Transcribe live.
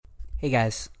Hey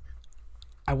guys,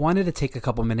 I wanted to take a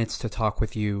couple minutes to talk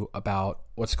with you about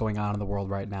what's going on in the world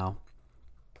right now.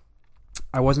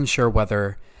 I wasn't sure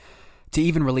whether to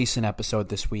even release an episode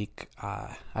this week.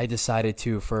 I decided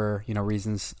to for,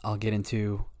 reasons I'll get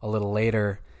into a little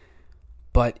later.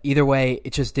 But either way,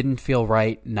 it just didn't feel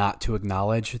right not to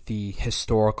acknowledge the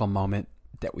historical moment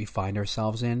that we find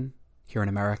ourselves in here in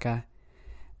America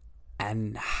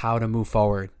and how to move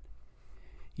forward.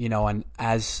 And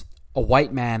as a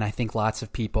white man, I think lots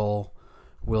of people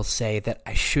will say that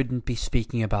I shouldn't be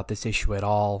speaking about this issue at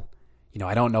all.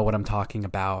 I don't know what I'm talking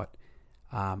about.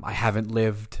 I haven't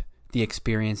lived the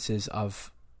experiences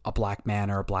of a black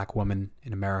man or a black woman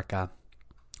in America,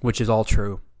 which is all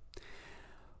true.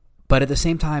 But at the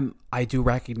same time, I do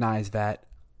recognize that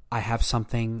I have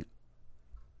something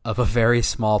of a very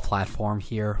small platform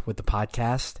here with the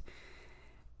podcast.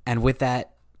 And with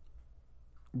that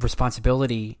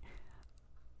responsibility,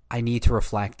 I need to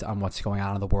reflect on what's going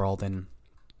on in the world and,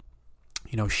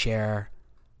 share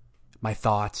my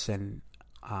thoughts and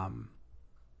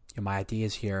my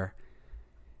ideas here.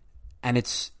 And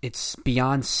it's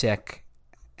beyond sick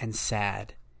and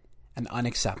sad and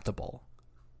unacceptable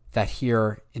that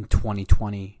here in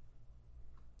 2020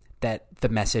 that the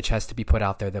message has to be put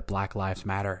out there that Black Lives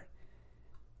Matter.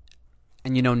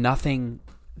 And nothing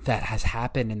that has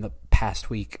happened in the past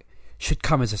week should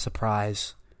come as a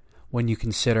surprise when you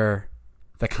consider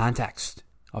the context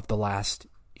of the last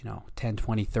 10,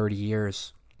 20, 30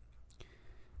 years.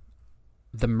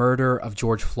 The murder of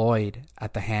George Floyd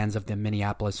at the hands of the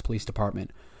Minneapolis Police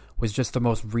Department was just the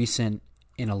most recent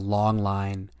in a long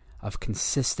line of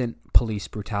consistent police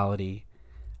brutality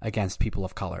against people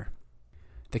of color.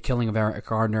 The killing of Eric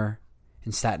Gardner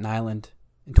in Staten Island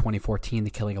in 2014, the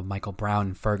killing of Michael Brown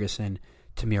in Ferguson,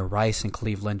 Tamir Rice in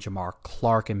Cleveland, Jamar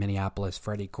Clark in Minneapolis,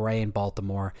 Freddie Gray in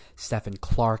Baltimore, Stephen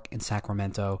Clark in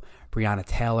Sacramento, Breonna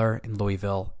Taylor in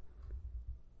Louisville.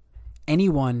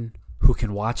 Anyone who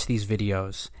can watch these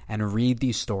videos and read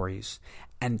these stories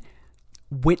and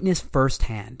witness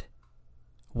firsthand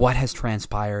what has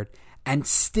transpired and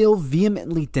still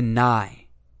vehemently deny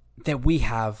that we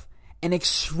have an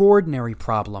extraordinary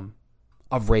problem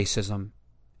of racism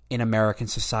in American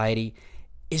society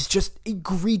is just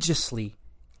egregiously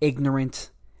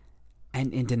ignorant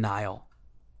and in denial.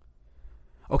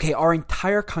 Okay, our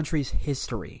entire country's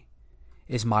history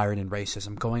is mired in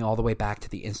racism, going all the way back to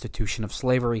the institution of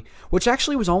slavery, which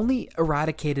actually was only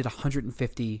eradicated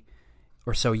 150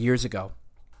 or so years ago.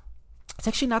 It's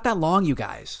actually not that long, you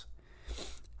guys.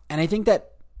 And I think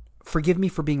that, forgive me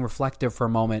for being reflective for a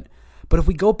moment, but if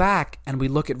we go back and we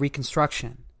look at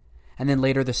Reconstruction, and then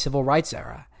later the Civil Rights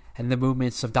era, and the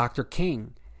movements of Dr.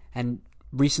 King, and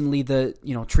recently the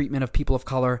treatment of people of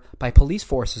color by police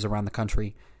forces around the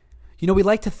country, we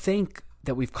like to think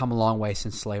that we've come a long way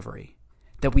since slavery,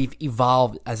 that we've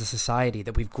evolved as a society,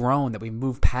 that we've grown, that we've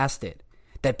moved past it,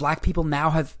 that black people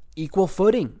now have equal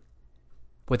footing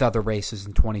with other races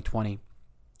in 2020.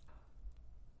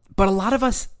 But a lot of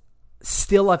us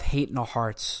still have hate in our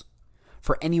hearts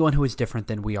for anyone who is different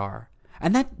than we are.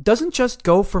 And that doesn't just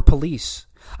go for police.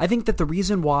 I think that the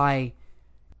reason why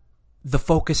the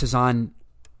focus is on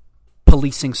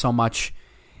policing so much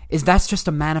is that's just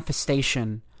a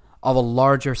manifestation of a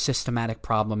larger systematic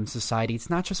problem in society. It's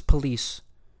not just police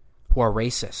who are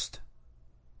racist.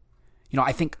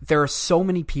 I think there are so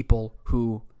many people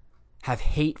who have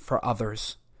hate for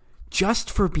others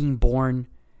just for being born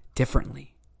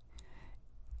differently.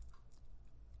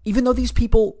 Even though these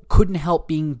people couldn't help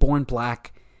being born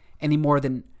black any more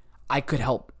than I could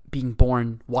help being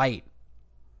born white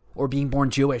or being born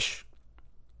Jewish.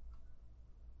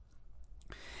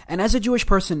 And as a Jewish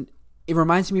person, it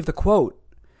reminds me of the quote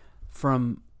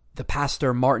from the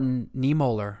pastor Martin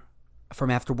Niemöller from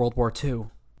after World War II.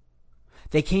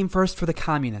 They came first for the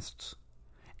communists,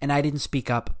 and I didn't speak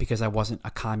up because I wasn't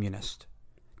a communist.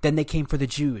 Then they came for the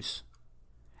Jews,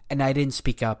 and I didn't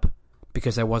speak up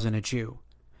because I wasn't a Jew.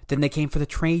 Then they came for the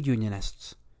trade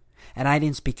unionists, and I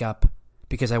didn't speak up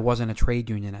because I wasn't a trade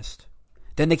unionist.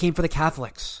 Then they came for the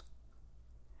Catholics,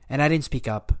 and I didn't speak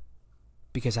up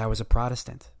because I was a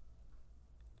Protestant.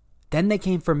 Then they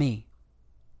came for me.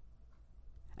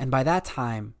 And by that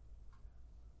time,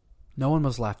 no one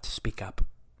was left to speak up.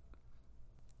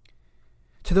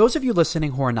 To those of you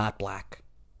listening who are not black,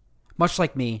 much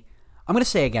like me, I'm going to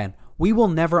say again, we will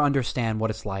never understand what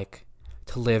it's like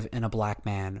to live in a black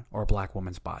man or a black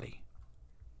woman's body.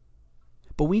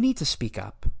 But we need to speak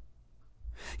up.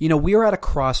 We are at a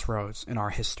crossroads in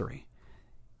our history.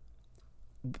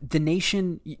 The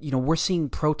nation, we're seeing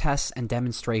protests and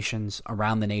demonstrations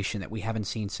around the nation that we haven't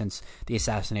seen since the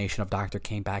assassination of Dr.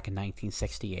 King back in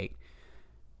 1968.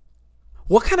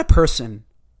 What kind of person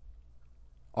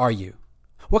are you?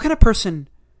 What kind of person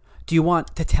do you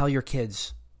want to tell your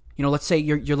kids? Let's say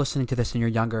you're listening to this and you're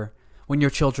younger. When your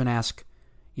children ask,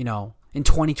 in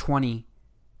 2020,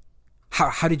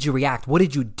 how did you react? What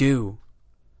did you do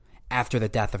after the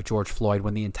death of George Floyd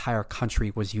when the entire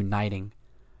country was uniting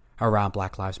around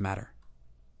Black Lives Matter?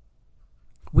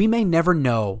 We may never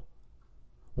know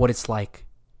what it's like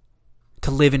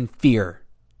to live in fear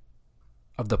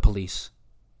of the police.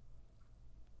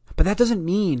 But that doesn't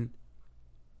mean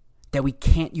that we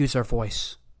can't use our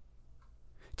voice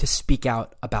to speak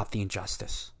out about the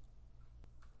injustice.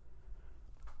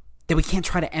 That we can't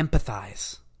try to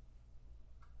empathize.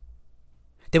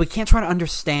 That we can't try to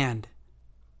understand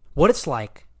what it's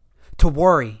like to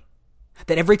worry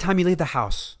that every time you leave the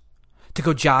house, to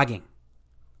go jogging,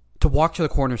 to walk to the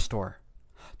corner store,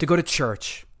 to go to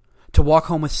church, to walk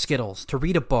home with Skittles, to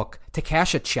read a book, to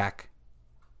cash a check,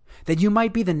 that you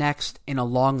might be the next in a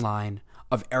long line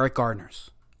of Eric Gardners,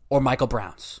 or Michael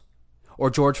Browns,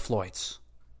 or George Floyd's.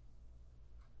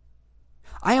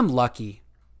 I am lucky,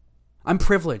 I'm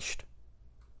privileged,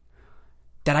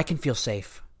 that I can feel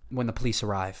safe when the police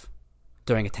arrive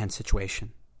during a tense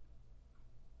situation.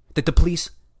 That the police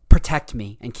protect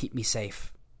me and keep me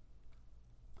safe.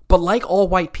 But like all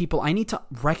white people, I need to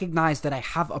recognize that I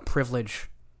have a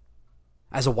privilege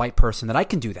as a white person, that I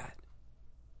can do that.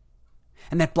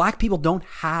 And that black people don't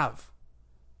have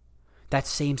that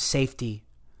same safety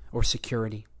or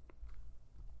security.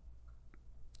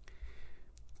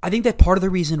 I think that part of the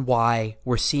reason why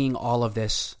we're seeing all of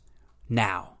this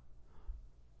now,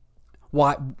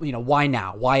 why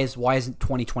now? Why isn't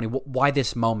 2020? Why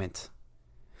this moment?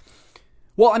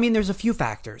 Well, there's a few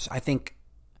factors. I think,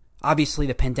 obviously,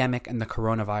 the pandemic and the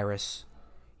coronavirus,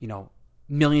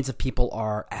 millions of people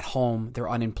are at home, they're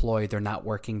unemployed, they're not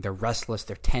working, they're restless,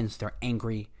 they're tense, they're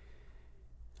angry.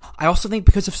 I also think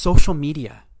because of social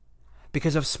media,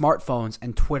 because of smartphones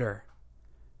and Twitter.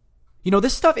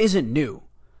 This stuff isn't new.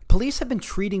 Police have been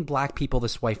treating black people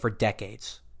this way for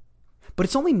decades. But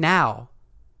it's only now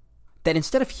that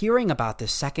instead of hearing about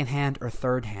this secondhand or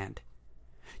thirdhand,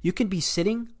 you can be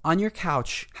sitting on your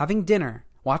couch, having dinner,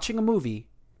 watching a movie,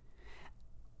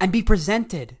 and be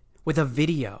presented with a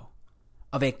video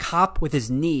of a cop with his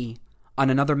knee on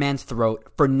another man's throat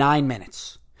for 9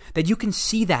 minutes. That you can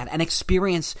see that and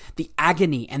experience the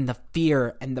agony and the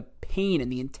fear and the pain and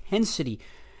the intensity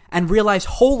and realize,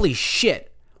 holy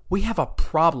shit, we have a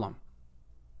problem.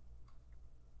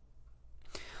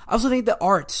 I also think the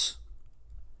arts,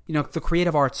 the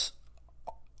creative arts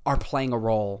are playing a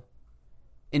role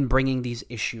in bringing these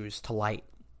issues to light.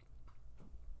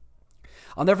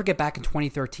 I'll never forget, back in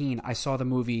 2013, I saw the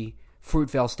movie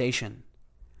Fruitvale Station,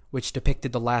 which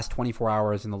depicted the last 24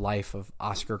 hours in the life of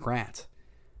Oscar Grant,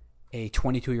 a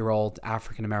 22-year-old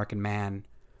African-American man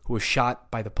who was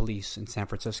shot by the police in San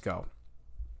Francisco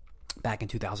back in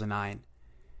 2009.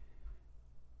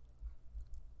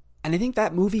 And I think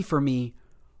that movie for me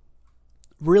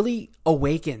really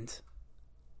awakened,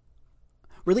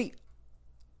 really,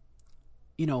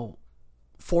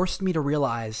 forced me to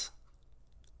realize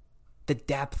the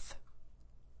depth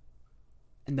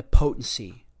and the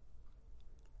potency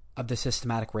of the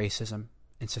systematic racism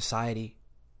in society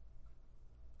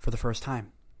for the first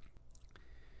time.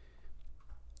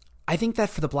 I think that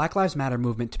for the Black Lives Matter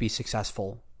movement to be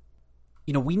successful,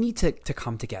 we need to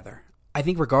come together. I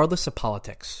think regardless of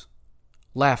politics,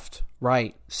 left,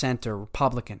 right, center,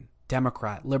 Republican,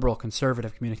 Democrat, liberal,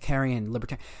 conservative, communitarian,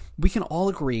 libertarian, we can all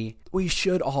agree, we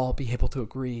should all be able to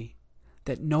agree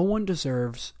that no one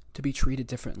deserves to be treated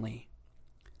differently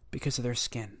because of their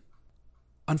skin.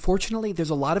 Unfortunately, there's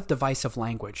a lot of divisive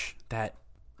language that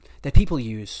people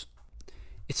use.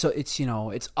 It's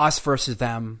us versus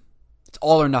them. It's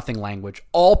all or nothing language.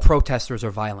 All protesters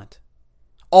are violent.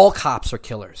 All cops are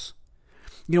killers.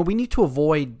 We need to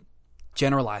avoid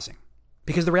generalizing,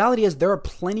 because the reality is there are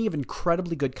plenty of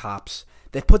incredibly good cops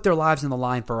that put their lives on the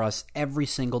line for us every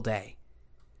single day.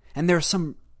 And there are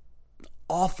some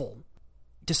awful,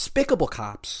 despicable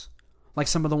cops, like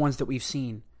some of the ones that we've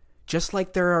seen. Just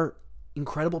like there are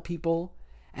incredible people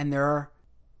and there are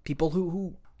people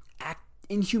who act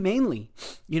inhumanely.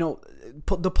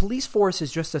 The police force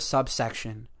is just a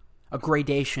subsection, a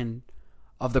gradation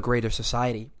of the greater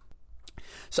society.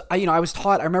 So, I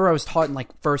remember I was taught in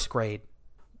first grade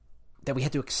that we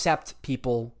had to accept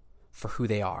people for who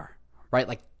they are, right?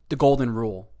 Like the golden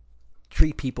rule,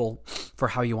 treat people for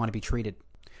how you want to be treated.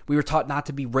 We were taught not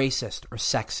to be racist or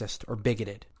sexist or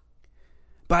bigoted.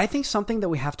 But I think something that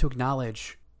we have to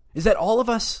acknowledge is that all of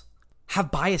us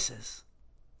have biases.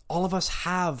 All of us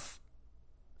have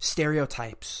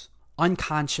stereotypes,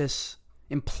 unconscious,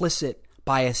 implicit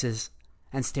biases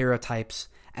and stereotypes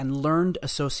and learned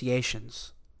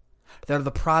associations that are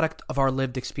the product of our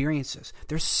lived experiences.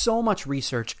 There's so much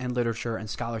research and literature and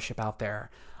scholarship out there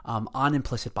on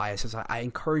implicit biases. I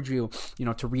encourage you,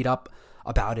 to read up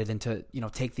about it and to,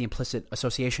 take the implicit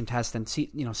association test and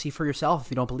see for yourself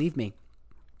if you don't believe me.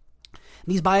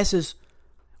 And these biases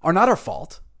are not our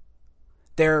fault.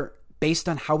 They're based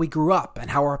on how we grew up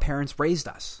and how our parents raised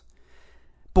us.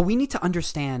 But we need to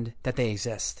understand that they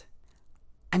exist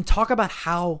and talk about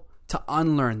how to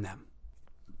unlearn them.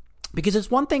 Because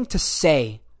it's one thing to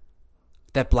say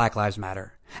that Black Lives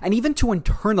Matter and even to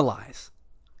internalize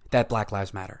that Black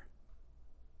Lives Matter.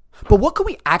 But what can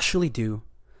we actually do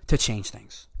to change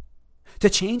things? To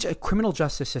change a criminal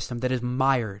justice system that is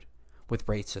mired with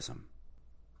racism?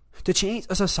 To change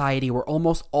a society where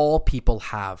almost all people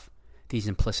have these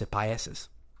implicit biases?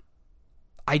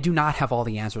 I do not have all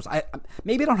the answers.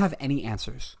 Maybe I don't have any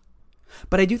answers.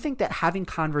 But I do think that having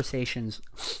conversations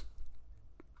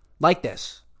like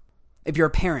this, if you're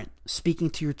a parent speaking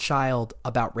to your child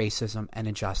about racism and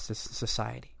injustice in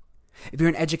society, if you're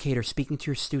an educator speaking to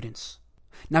your students,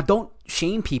 now don't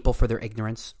shame people for their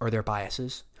ignorance or their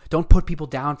biases. Don't put people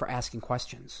down for asking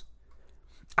questions.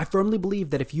 I firmly believe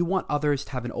that if you want others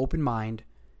to have an open mind,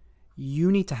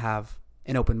 you need to have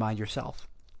an open mind yourself.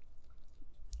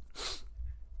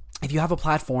 If you have a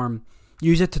platform,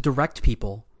 use it to direct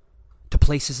people to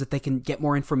places that they can get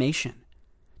more information,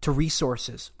 to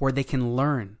resources where they can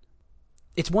learn.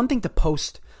 It's one thing to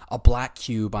post a black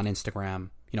cube on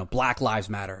Instagram, Black Lives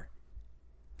Matter.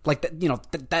 Like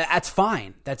that, that's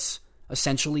fine. That's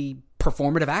essentially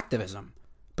performative activism.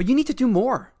 But you need to do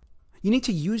more. You need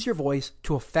to use your voice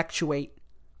to effectuate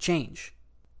change.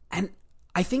 And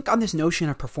I think on this notion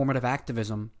of performative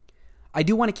activism, I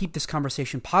do want to keep this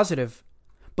conversation positive,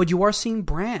 but you are seeing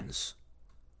brands,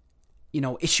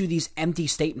 issue these empty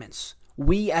statements.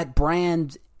 We at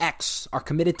brand X are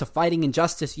committed to fighting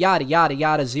injustice, yada, yada,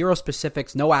 yada, zero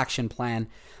specifics, no action plan.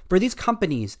 For these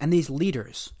companies and these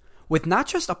leaders, with not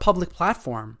just a public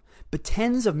platform, but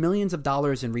tens of millions of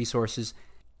dollars in resources,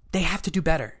 they have to do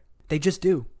better. They just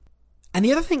do. And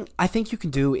the other thing I think you can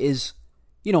do is,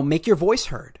 make your voice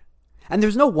heard. And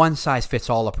there's no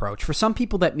one-size-fits-all approach. For some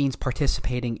people, that means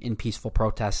participating in peaceful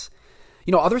protests.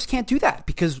 Others can't do that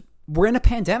because we're in a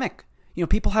pandemic.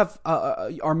 People are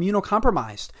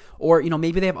immunocompromised, or,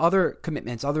 maybe they have other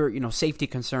commitments, other, safety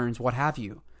concerns, what have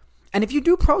you. And if you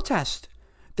do protest,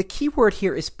 the key word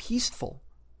here is peaceful.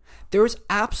 There is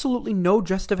absolutely no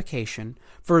justification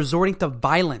for resorting to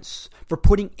violence, for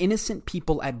putting innocent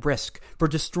people at risk, for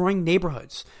destroying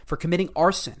neighborhoods, for committing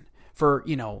arson, for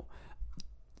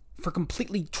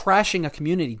completely trashing a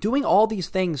community. Doing all these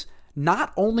things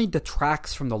not only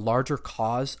detracts from the larger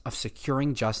cause of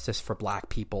securing justice for Black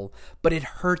people, but it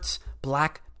hurts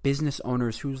Black business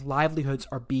owners whose livelihoods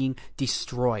are being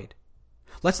destroyed.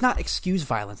 Let's not excuse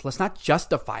violence. Let's not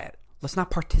justify it. Let's not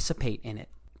participate in it.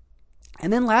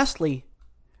 And then lastly,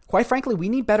 quite frankly, we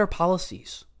need better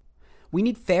policies. We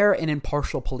need fair and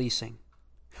impartial policing.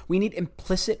 We need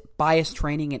implicit bias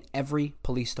training in every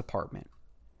police department.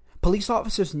 Police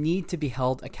officers need to be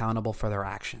held accountable for their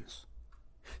actions.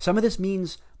 Some of this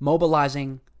means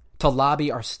mobilizing to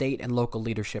lobby our state and local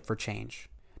leadership for change.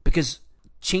 Because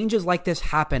changes like this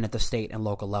happen at the state and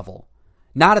local level.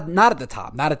 Not at the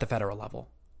top, not at the federal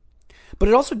level. But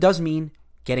it also does mean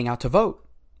getting out to vote.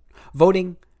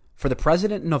 Voting for the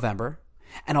president in November,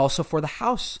 and also for the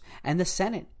House and the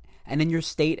Senate, and in your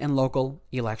state and local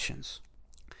elections.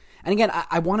 And again,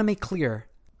 I want to make clear,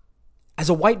 as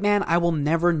a white man, I will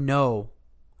never know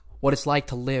what it's like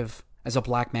to live as a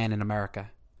Black man in America.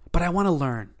 But I want to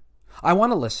learn. I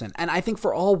want to listen. And I think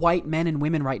for all white men and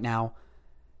women right now,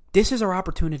 this is our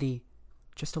opportunity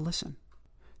just to listen.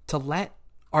 To let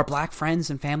our Black friends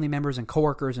and family members and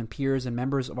coworkers and peers and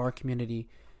members of our community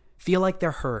feel like they're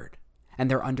heard and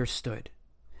they're understood,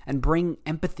 and bring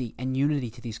empathy and unity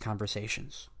to these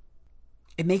conversations.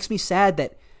 It makes me sad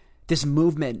that this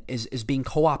movement is being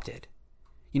co-opted,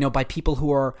 by people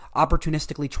who are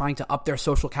opportunistically trying to up their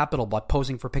social capital by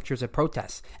posing for pictures at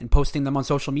protests and posting them on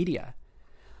social media,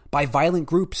 by violent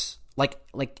groups like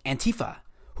Antifa,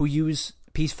 who use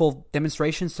peaceful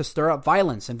demonstrations to stir up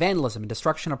violence and vandalism and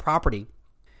destruction of property.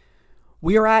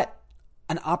 We are at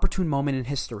an opportune moment in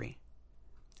history.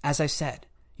 As I said,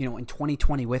 in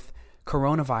 2020 with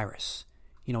coronavirus,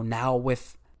 now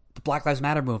with the Black Lives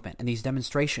Matter movement and these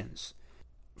demonstrations,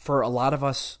 for a lot of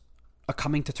us are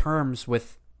coming to terms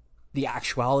with the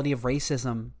actuality of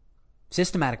racism,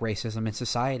 systematic racism in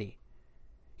society.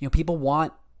 People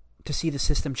want to see the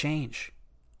system change.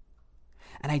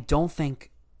 And I don't think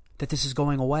that this is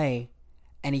going away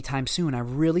anytime soon. I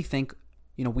really think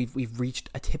we've reached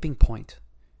a tipping point.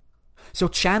 So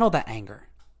channel that anger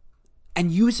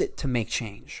and use it to make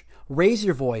change. Raise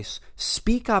your voice,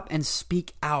 speak up and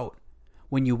speak out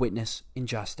when you witness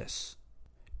injustice.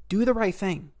 Do the right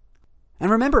thing. And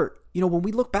remember, when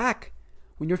we look back,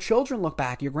 when your children look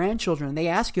back, your grandchildren, and they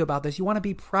ask you about this, you want to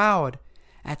be proud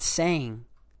at saying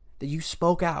that you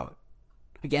spoke out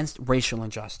against racial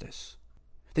injustice,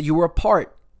 that you were a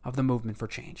part of the movement for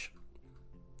change.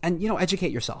 And,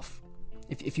 educate yourself.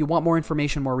 If you want more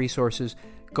information, more resources,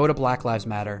 go to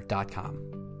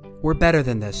blacklivesmatter.com. We're better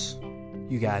than this,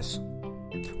 you guys.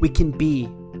 We can be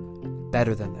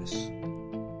better than this.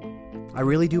 I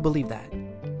really do believe that.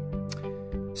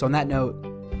 So on that note,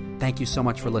 thank you so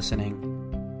much for listening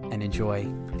and enjoy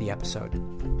the episode.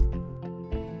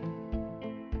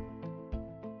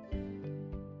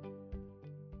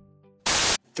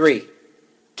 Three,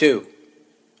 two,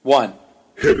 one.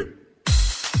 Hit it.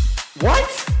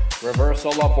 What?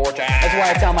 Reversal of fortune. That's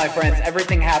why I tell my friends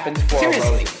everything happens for a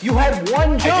reason. You had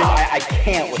one job. I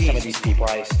can't with some of these people.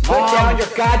 Put down your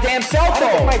goddamn cell phone. I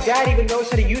don't think my dad even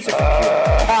knows how to use a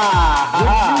computer. Would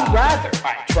you rather? All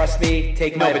right, trust me,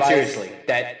 take my advice. But seriously,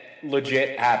 that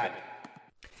legit happened.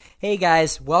 Hey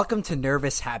guys, welcome to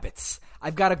Nervous Habits.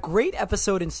 I've got a great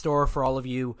episode in store for all of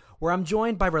you where I'm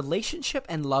joined by relationship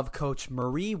and love coach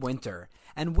Marie Winter,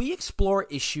 and we explore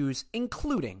issues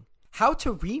including how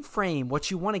to reframe what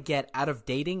you want to get out of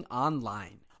dating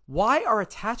online, why our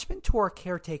attachment to our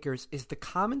caretakers is the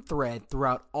common thread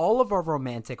throughout all of our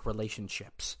romantic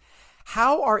relationships,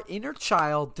 how our inner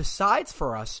child decides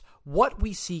for us what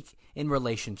we seek in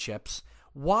relationships,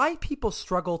 why people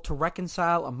struggle to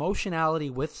reconcile emotionality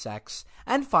with sex,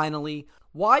 and finally,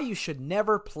 why you should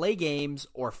never play games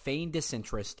or feign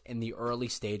disinterest in the early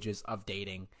stages of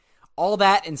dating. All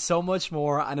that and so much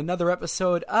more on another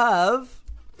episode of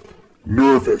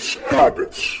Nervous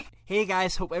Habits. Hey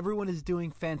guys, hope everyone is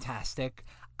doing fantastic.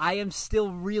 I am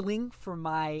still reeling from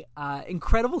my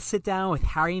incredible sit down with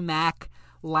Harry Mack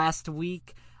last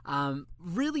week.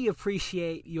 Really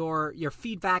appreciate your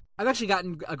feedback. I've actually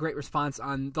gotten a great response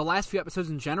on the last few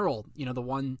episodes in general. The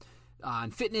one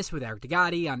on fitness with Eric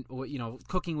Degatti, on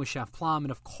cooking with Chef Plum,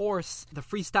 and of course the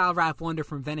freestyle rap wonder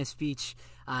from Venice Beach.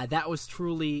 That was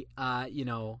truly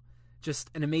just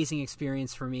an amazing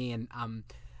experience for me. And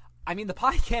the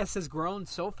podcast has grown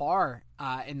so far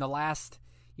in the last,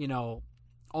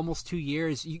 almost 2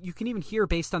 years. You can even hear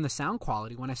based on the sound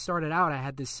quality. When I started out, I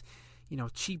had this,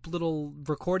 cheap little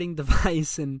recording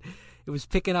device, and it was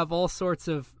picking up all sorts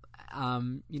of,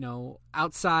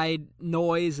 outside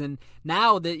noise. And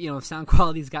now that, sound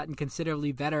quality's gotten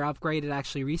considerably better, upgraded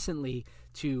actually recently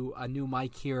to a new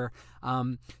mic here.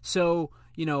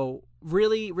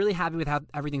 Really, really happy with how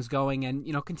everything's going, and,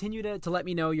 continue to let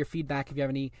me know your feedback if you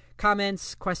have any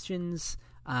comments, questions.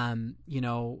 If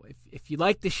you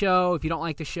like the show, if you don't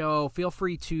like the show, feel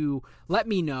free to let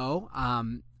me know.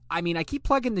 I keep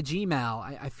plugging the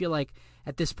Gmail. I feel like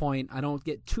at this point I don't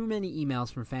get too many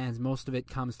emails from fans. Most of it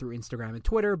comes through Instagram and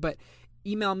Twitter, but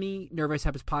email me,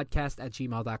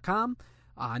 nervoushabitspodcast@gmail.com.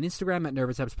 On Instagram at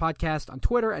Nervous Habits Podcast, on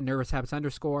Twitter at Nervous Habits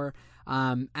 _.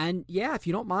 And yeah, if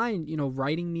you don't mind,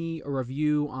 writing me a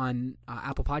review on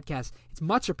Apple Podcasts, it's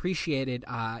much appreciated.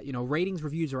 Ratings,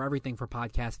 reviews are everything for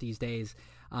podcasts these days.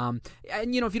 And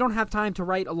if you don't have time to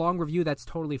write a long review, that's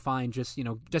totally fine. Just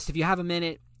if you have a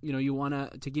minute, you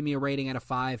want to give me a rating out of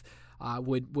 5,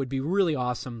 would be really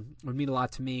awesome. Would mean a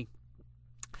lot to me.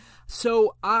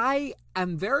 So I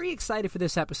am very excited for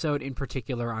this episode in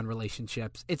particular on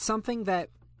relationships. It's something that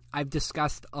I've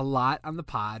discussed a lot on the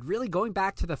pod, really going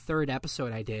back to the 3rd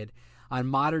episode I did on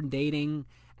modern dating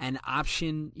and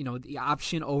the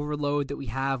option overload that we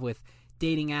have with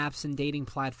dating apps and dating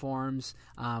platforms.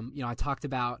 I talked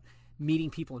about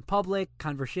meeting people in public,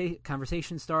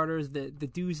 conversation starters, the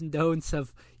do's and don'ts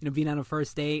of being on a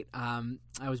first date.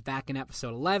 I was back in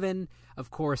episode 11,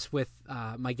 of course, with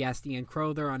my guest Ian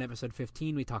Crowther. On episode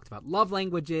 15, we talked about love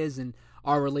languages and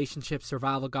our relationship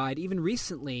survival guide. Even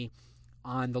recently,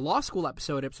 on the law school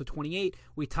episode 28,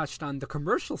 we touched on the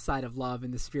commercial side of love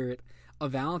in the spirit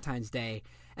of Valentine's Day.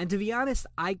 And to be honest,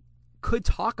 I could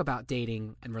talk about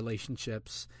dating and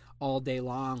relationships all day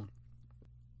long.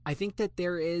 I think that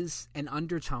there is an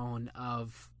undertone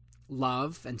of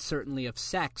love and certainly of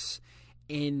sex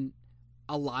in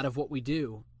a lot of what we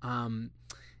do. And,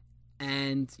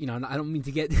 I don't mean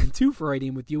to get too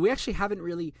Freudian with you. We actually haven't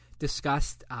really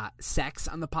discussed sex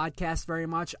on the podcast very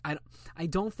much. I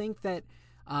don't think that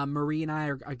Marie and I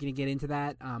are going to get into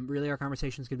that. Really, our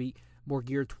conversation is going to be more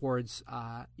geared towards,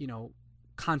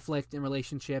 conflict in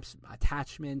relationships,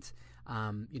 attachment,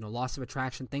 loss of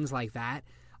attraction, things like that.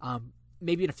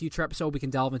 maybe in a future episode we can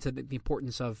delve into the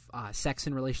importance of sex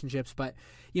in relationships. But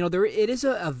it is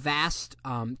a vast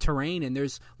terrain, and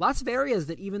there's lots of areas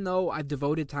that, even though I've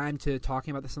devoted time to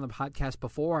talking about this on the podcast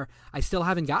before, I still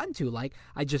haven't gotten to. Like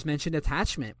I just mentioned,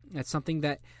 attachment. That's something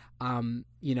that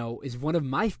is one of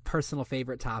my personal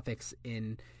favorite topics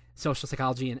in social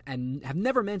psychology, and have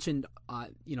never mentioned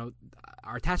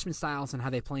our attachment styles and how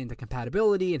they play into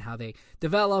compatibility and how they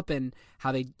develop and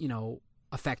how they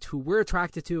affect who we're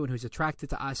attracted to and who's attracted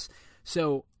to us.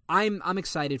 So I'm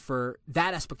excited for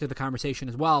that aspect of the conversation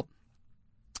as well.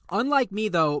 Unlike me,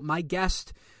 though, my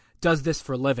guest does this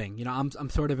for a living. I'm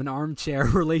sort of an armchair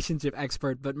relationship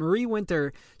expert, but Marie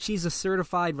Winter, she's a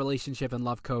certified relationship and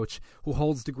love coach who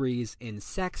holds degrees in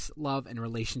sex, love, and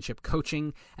relationship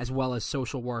coaching, as well as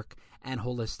social work and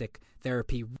holistic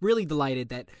therapy. Really delighted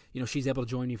that, she's able to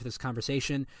join me for this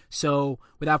conversation. So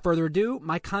without further ado,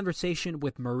 my conversation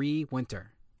with Marie Winter.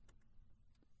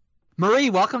 Marie,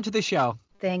 welcome to the show.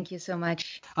 Thank you so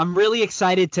much. I'm really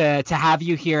excited to have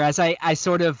you here. As I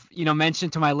sort of,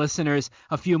 mentioned to my listeners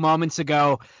a few moments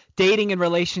ago, dating and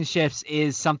relationships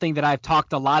is something that I've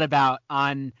talked a lot about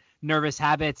on Nervous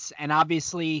Habits. And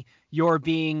obviously you're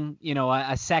being,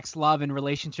 a sex, love, and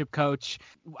relationship coach.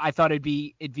 I thought it'd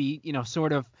be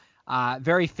sort of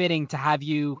very fitting to have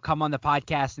you come on the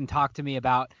podcast and talk to me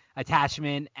about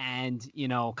attachment and,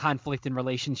 conflict in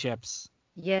relationships.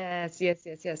 Yes.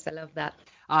 I love that.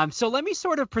 So let me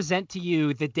sort of present to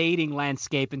you the dating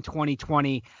landscape in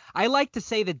 2020. I like to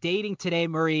say that dating today,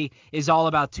 Marie, is all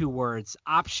about two words: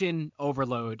 option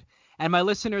overload. And my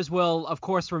listeners will, of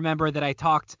course, remember that I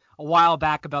talked a while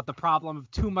back about the problem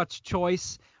of too much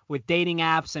choice with dating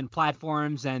apps and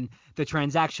platforms and the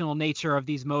transactional nature of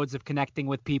these modes of connecting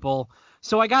with people.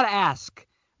 So I got to ask,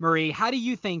 Marie, how do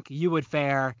you think you would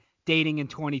fare dating in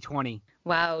 2020?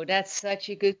 Wow, that's such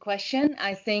a good question.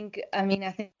 I think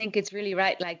it's really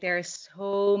right. Like, there are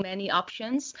so many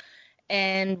options.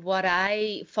 And what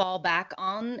I fall back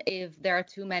on, if there are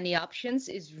too many options,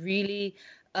 is really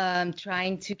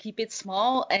trying to keep it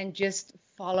small and just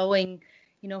following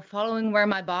where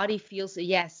my body feels a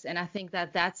yes. And I think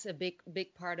that that's a big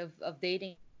part of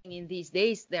dating. In these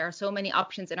days, there are so many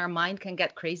options, and our mind can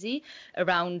get crazy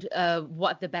around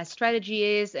what the best strategy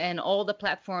is, and all the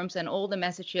platforms and all the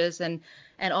messages and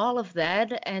all of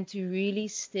that, and to really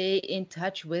stay in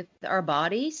touch with our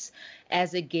bodies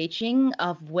as a gauging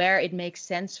of where it makes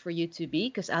sense for you to be,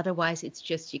 because otherwise it's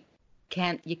just you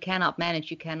cannot manage,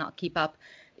 you cannot keep up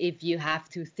if you have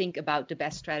to think about the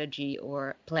best strategy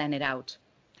or plan it out.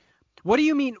 What do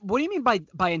you mean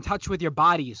by in touch with your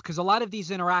bodies? Because a lot of these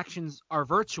interactions are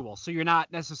virtual, so you're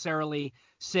not necessarily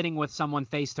sitting with someone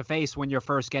face to face when you're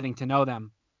first getting to know them.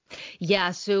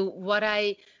 Yeah. So what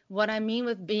I mean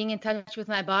with being in touch with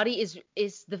my body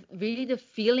is the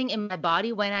feeling in my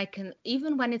body when I can,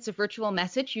 even when it's a virtual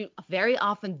message, you very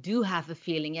often do have a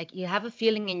feeling. Like, you have a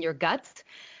feeling in your gut,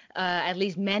 at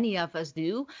least many of us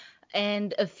do.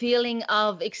 And a feeling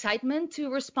of excitement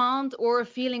to respond, or a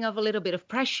feeling of a little bit of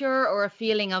pressure, or a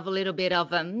feeling of a little bit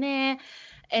of a meh,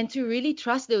 and to really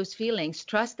trust those feelings,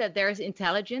 trust that there's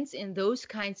intelligence in those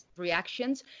kinds of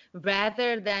reactions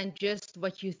rather than just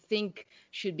what you think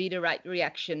should be the right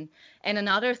reaction. And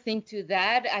another thing to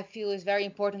that I feel is very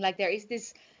important, like, there is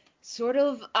this sort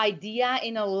of idea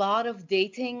in a lot of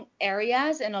dating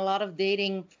areas and a lot of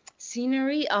dating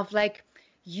scenery of, like,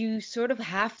 you sort of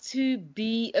have to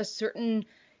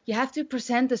you have to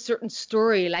present a certain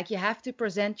story. Like, you have to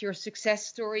present your success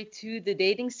story to the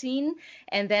dating scene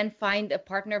and then find a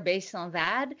partner based on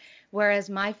that. Whereas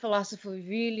my philosophy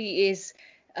really is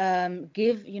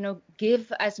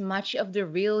give as much of the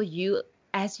real you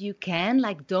as you can.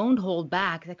 Like, don't hold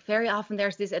back. Like, very often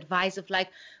there's this advice of, like,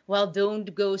 well,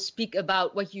 don't go speak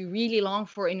about what you really long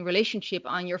for in a relationship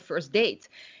on your first date.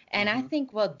 And I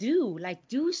think, well, do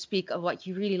speak of what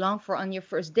you really long for on your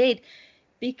first date,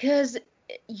 because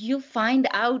you'll find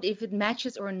out if it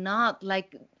matches or not,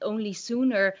 like, only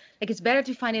sooner. Like, it's better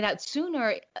to find it out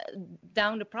sooner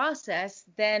down the process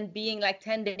than being like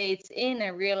 10 dates in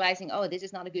and realizing, oh, this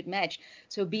is not a good match.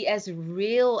 So be as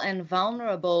real and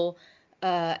vulnerable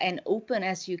and open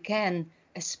as you can,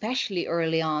 especially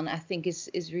early on, I think is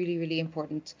really, really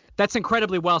important. That's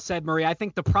incredibly well said, Marie. I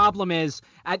think the problem is,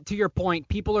 to your point,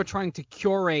 people are trying to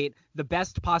curate the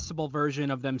best possible version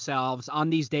of themselves on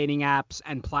these dating apps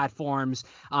and platforms,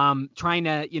 trying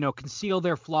to, conceal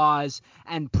their flaws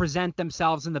and present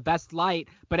themselves in the best light.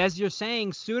 But as you're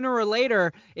saying, sooner or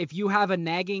later, if you have a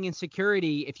nagging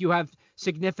insecurity, if you have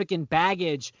significant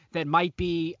baggage that might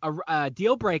be a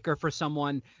deal breaker for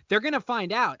someone, they're going to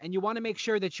find out. And you want to make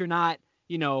sure that you're not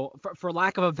for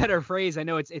lack of a better phrase, I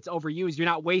know it's overused. You're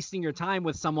not wasting your time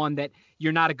with someone that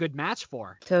you're not a good match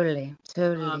for. Totally.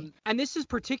 And this is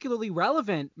particularly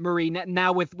relevant, Marie,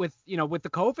 now with the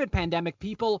COVID pandemic.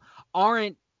 People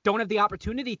don't have the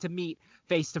opportunity to meet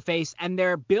face to face, and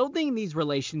they're building these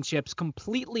relationships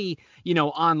completely,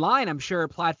 online. I'm sure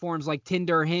platforms like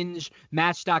Tinder, Hinge,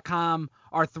 Match.com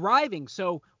are thriving.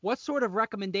 So what sort of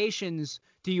recommendations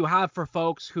do you have for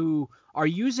folks who are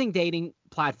using dating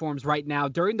platforms right now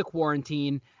during the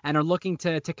quarantine and are looking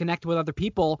to connect with other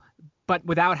people, but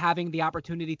without having the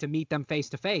opportunity to meet them face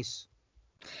to face?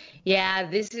 Yeah,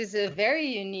 this is a very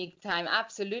unique time.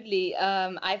 Absolutely.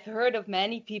 I've heard of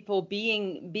many people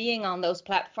being on those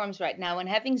platforms right now and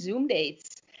having Zoom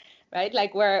dates, right?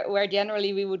 Like where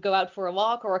generally we would go out for a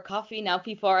walk or a coffee. Now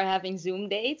people are having Zoom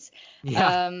dates.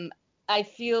 Yeah. I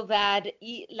feel that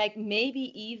like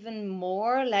maybe even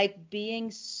more like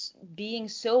being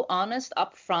so honest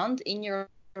up front in your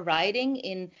writing,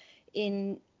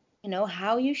 in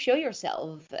how you show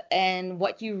yourself and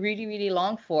what you really, really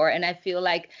long for. And I feel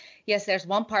like, yes, there's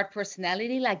one part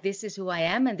personality, like this is who I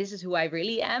am and this is who I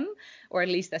really am, or at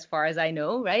least as far as I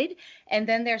know, right? And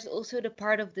then there's also the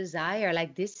part of desire,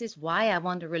 like this is why I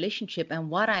want a relationship and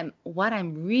what I'm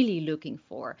really looking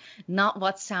for, not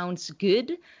what sounds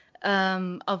good,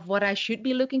 of what I should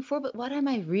be looking for, but what am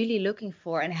I really looking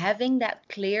for? And having that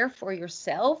clear for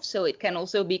yourself, so it can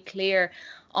also be clear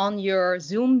on your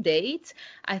Zoom date,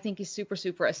 I think is super,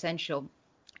 super essential.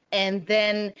 And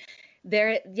then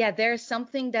there's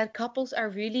something that couples are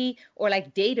really, or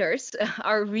like daters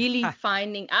are really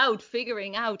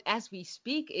figuring out as we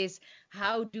speak, is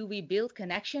how do we build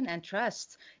connection and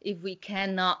trust if we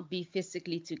cannot be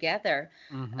physically together?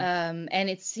 And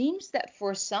it seems that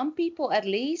for some people, at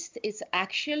least, it's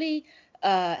actually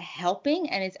helping,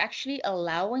 and it's actually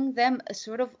allowing them a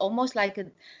sort of almost like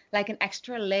an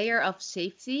extra layer of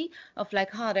safety, of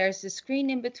like, there's a screen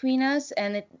in between us,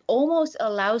 and it almost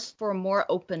allows for more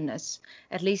openness.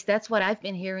 At least that's what I've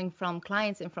been hearing from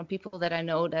clients and from people that I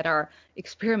know that are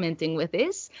experimenting with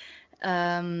this,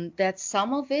 that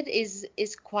some of it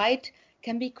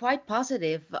can be quite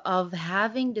positive, of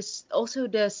having this, also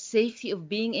the safety of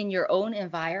being in your own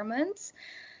environment.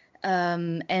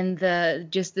 And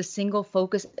just the single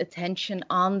focused attention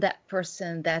on that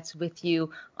person that's with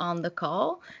you on the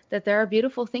call, that there are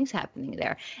beautiful things happening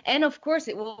there. And of course,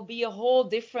 it will be a whole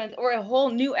different or a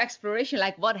whole new exploration,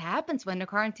 like what happens when the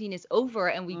quarantine is over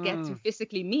and we get to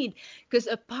physically meet. Because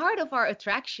a big part of our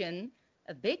attraction,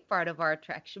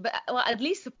 but at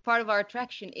least a part of our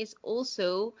attraction is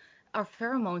also our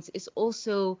pheromones, is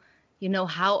also,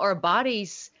 how our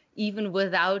bodies, even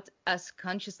without us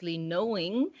consciously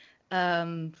knowing,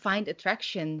 find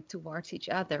attraction towards each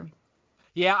other.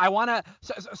 Yeah, I want to.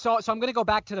 So I'm going to go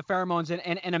back to the pheromones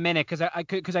in a minute,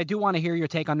 because I do want to hear your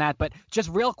take on that. But just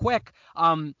real quick,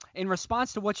 in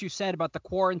response to what you said about the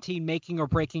quarantine making or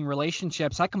breaking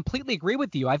relationships, I completely agree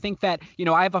with you. I think that,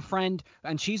 I have a friend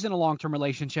and she's in a long-term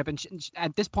relationship, and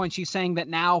at this point she's saying that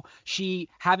now, she,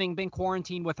 having been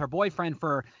quarantined with her boyfriend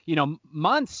for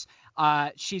months,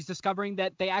 she's discovering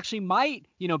that they actually might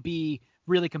be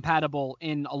really compatible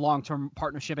in a long-term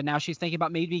partnership, and now she's thinking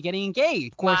about maybe getting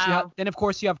engaged. Of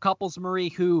course you have couples, Marie,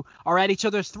 who are at each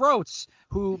other's throats,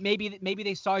 who maybe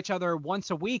they saw each other once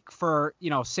a week for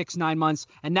 6-9 months,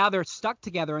 and now they're stuck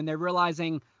together and they're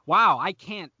realizing, wow, I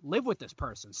can't live with this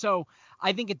person. So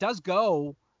I think it does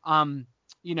go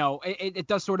it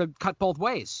does sort of cut both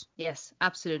ways. Yes,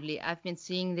 absolutely. I've been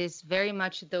seeing this very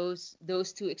much, those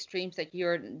two extremes that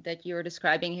you're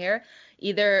describing here.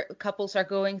 Either couples are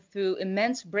going through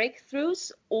immense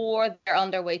breakthroughs, or they're on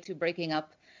their way to breaking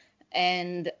up.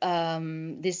 And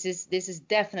this is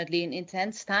definitely an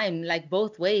intense time, like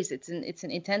both ways. It's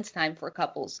an intense time for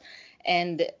couples,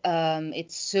 and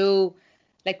it's so.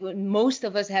 Like, most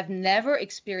of us have never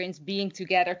experienced being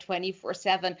together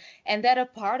 24/7, and that a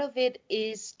part of it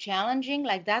is challenging.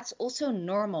 Like, that's also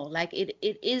normal. Like, it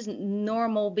is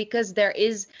normal, because there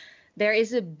is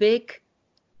a big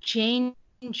change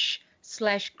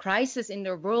 / crisis in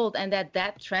the world, and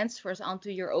that transfers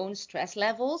onto your own stress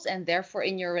levels, and therefore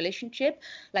in your relationship.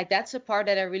 Like, that's a part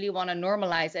that I really want to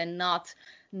normalize, and not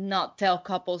tell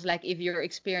couples, like, if you're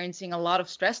experiencing a lot of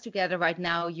stress together right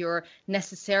now, you're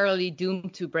necessarily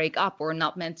doomed to break up or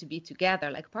not meant to be together.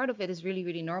 Like, part of it is really,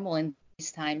 really normal in these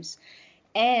times.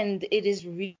 And it is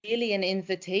really an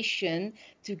invitation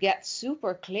to get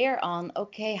super clear on,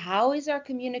 okay, how is our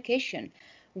communication?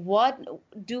 what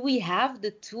do we have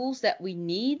the tools that we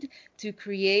need to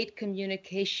create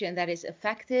communication that is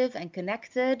effective and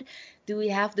connected? Do we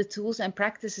have the tools and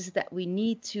practices that we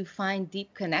need to find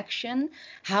deep connection?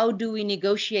 How do we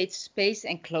negotiate space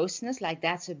and closeness? Like,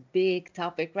 that's a big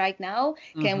topic right now.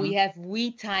 Can we have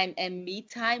we time and me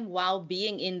time while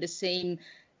being in the same,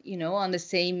 on the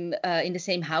same in the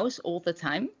same house all the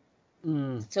time?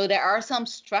 So there are some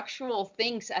structural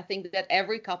things I think that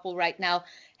every couple right now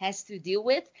has to deal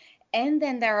with. And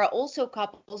then there are also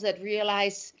couples that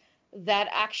realize that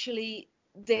actually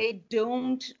they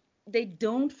don't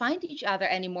find each other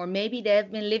anymore. Maybe they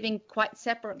have been living quite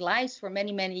separate lives for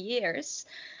many, many years.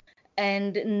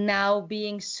 And now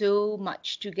being so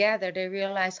much together, they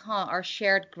realize, our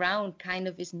shared ground kind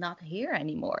of is not here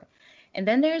anymore. And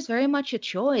then there's very much a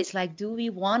choice, like, do we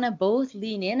want to both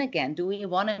lean in again? Do we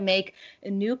want to make a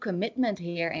new commitment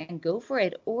here and go for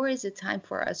it? Or is it time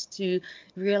for us to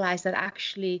realize that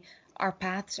actually our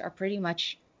paths are pretty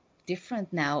much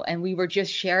different now, and we were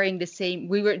just sharing the same,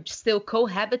 we were still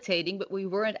cohabitating, but we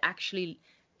weren't actually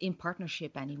in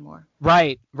partnership anymore.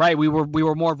 Right. We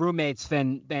were more roommates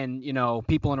than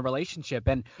people in a relationship.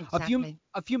 And exactly.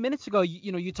 a few minutes ago,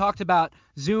 you talked about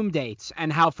Zoom dates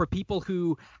and how for people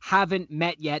who haven't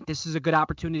met yet, this is a good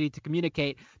opportunity to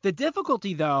communicate. The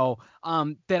difficulty, though,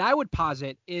 that I would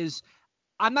posit is,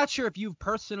 I'm not sure if you've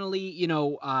personally,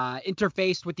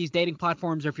 interfaced with these dating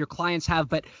platforms or if your clients have,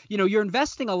 but, you're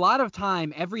investing a lot of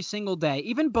time every single day,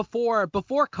 even before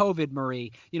COVID,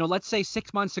 Marie. Let's say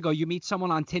 6 months ago, you meet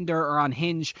someone on Tinder or on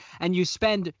Hinge and you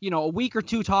spend, a week or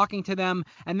two talking to them,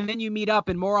 and then you meet up,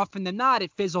 and more often than not,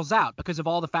 it fizzles out because of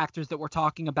all the factors that we're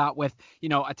talking about with,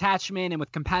 attachment and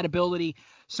with compatibility.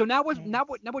 So now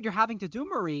what you're having to do,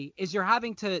 Marie, is you're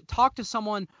having to talk to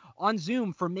someone on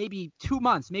Zoom for maybe 2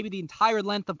 months, maybe the entire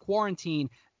length of quarantine,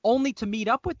 only to meet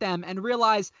up with them and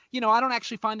realize, I don't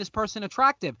actually find this person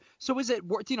attractive. So is it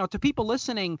worth, to people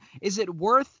listening, is it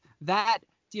worth that,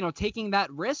 taking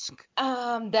that risk?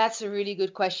 That's a really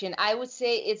good question. I would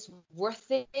say it's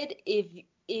worth it if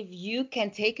you can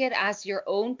take it as your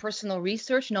own personal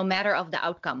research, no matter of the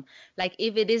outcome. Like,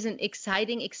 if it is an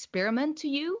exciting experiment to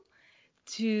you,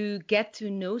 to get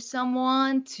to know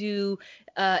someone, to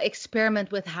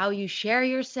experiment with how you share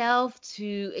yourself,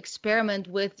 to experiment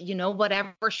with,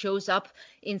 whatever shows up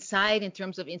inside in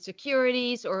terms of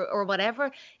insecurities or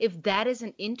whatever. If that is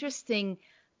an interesting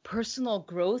personal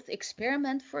growth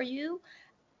experiment for you,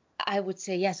 I would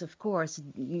say yes, of course,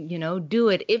 do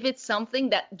it. If it's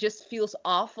something that just feels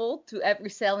awful to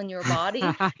every cell in your body,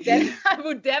 then I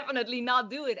would definitely not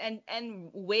do it, and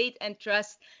wait and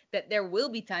trust that there will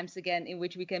be times again in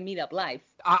which we can meet up live.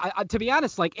 To be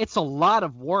honest, like, it's a lot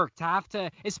of work to have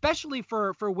to, especially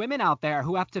for women out there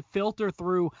who have to filter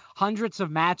through hundreds of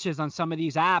matches on some of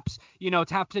these apps, to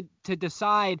have to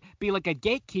decide, be like a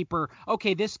gatekeeper.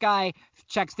 Okay, this guy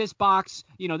checks this box,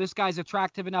 this guy's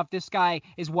attractive enough, this guy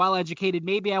is well educated,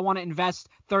 maybe I want to invest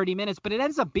 30 minutes, but it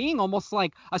ends up being almost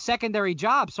like a secondary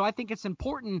job. So I think it's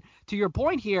important, to your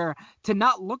point here, to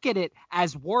not look at it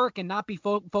as work and not be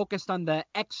focused on the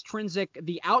extrinsic,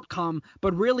 the outcome,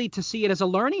 but really to see it as a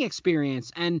learning experience,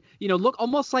 and look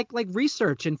almost like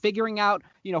research and figuring out,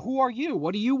 who are you,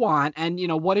 what do you want, and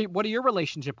what are your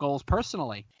relationship goals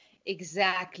personally.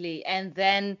 Exactly. And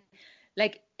then,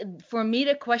 like, for me,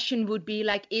 the question would be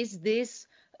like, is this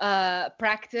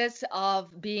practice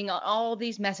of being on all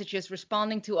these messages,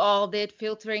 responding to all that,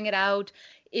 filtering it out,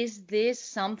 is this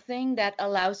something that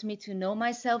allows me to know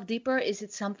myself deeper? Is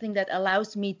it something that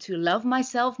allows me to love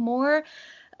myself more?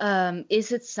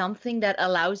 Is it something that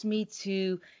allows me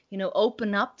to,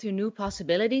 open up to new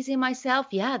possibilities in myself?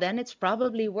 Yeah, then it's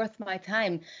probably worth my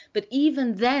time. But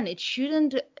even then, it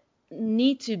shouldn't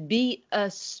need to be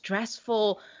a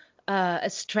stressful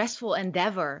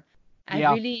endeavor.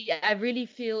 Yeah. I really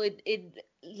feel it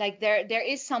like there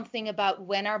is something about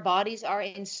when our bodies are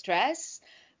in stress,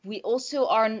 we also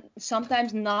are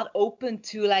sometimes not open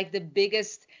to like the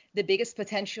biggest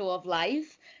potential of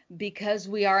life, because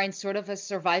we are in sort of a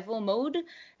survival mode.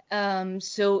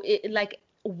 So it, like,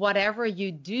 whatever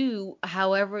you do,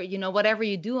 however, whatever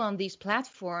you do on these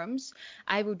platforms,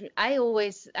 I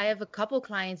have a couple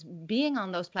clients being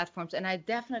on those platforms, and I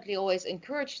definitely always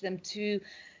encourage them to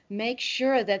make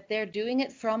sure that they're doing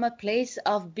it from a place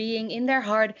of being in their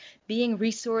heart, being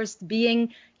resourced,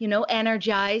 being,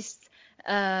 energized,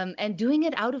 and doing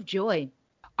it out of joy.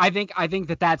 I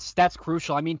think that's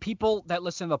crucial. I mean, people that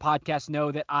listen to the podcast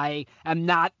know that I am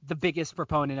not the biggest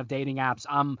proponent of dating apps.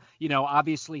 I'm,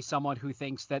 obviously someone who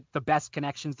thinks that the best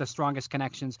connections, the strongest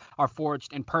connections are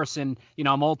forged in person.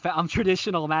 I'm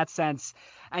traditional in that sense.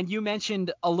 And you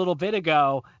mentioned a little bit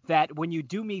ago that when you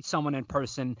do meet someone in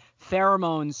person,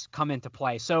 pheromones come into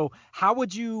play. So how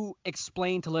would you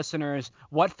explain to listeners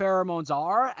what pheromones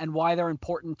are and why they're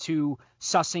important to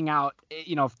sussing out,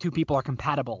 if two people are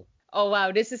compatible? Oh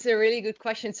wow, this is a really good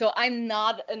question. So I'm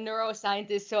not a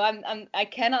neuroscientist, so I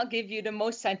cannot give you the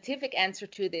most scientific answer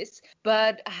to this.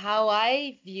 But how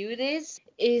I view this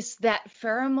is that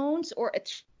pheromones or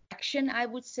attraction, I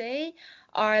would say,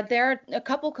 there are a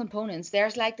couple components.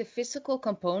 There's like the physical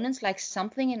components, like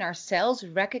something in our cells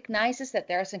recognizes that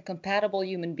there's a compatible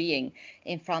human being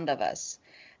in front of us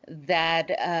that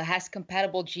has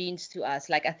compatible genes to us.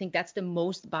 Like I think that's the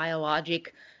most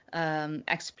biologic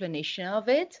explanation of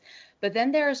it. But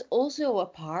then there's also a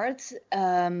part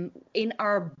in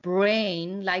our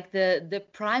brain, like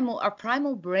our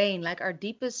primal brain, like our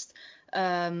deepest,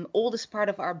 oldest part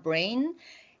of our brain,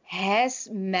 has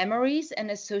memories and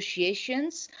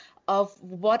associations of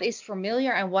what is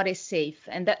familiar and what is safe,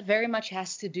 and that very much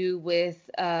has to do with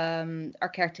our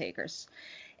caretakers.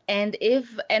 And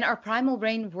our primal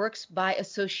brain works by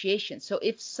association. So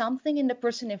if something in the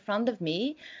person in front of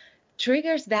me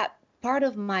triggers that part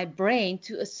of my brain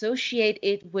to associate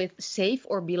it with safe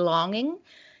or belonging,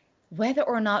 whether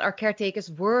or not our caretakers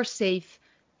were safe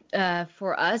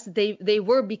for us, they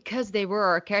were because they were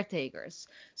our caretakers.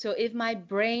 So if my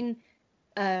brain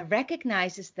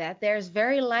recognizes that, there's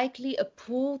very likely a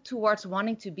pull towards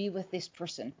wanting to be with this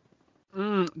person.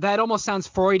 That almost sounds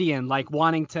Freudian, like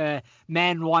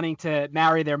men wanting to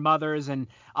marry their mothers, and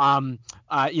the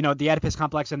Oedipus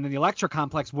complex, and then the Electra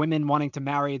complex, women wanting to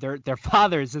marry their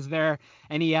fathers. Is there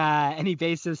any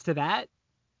basis to that?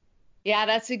 Yeah,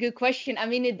 that's a good question. I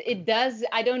mean, it does.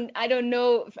 I don't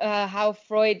know how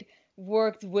Freud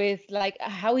worked with, like,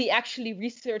 how he actually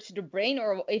researched the brain,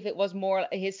 or if it was more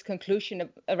his conclusion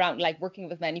around like working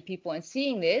with many people and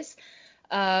seeing this.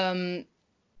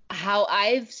 How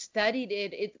I've studied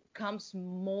it, it comes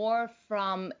more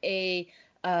from a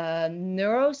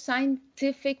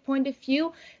neuroscientific point of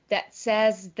view that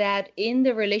says that in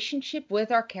the relationship with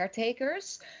our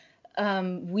caretakers,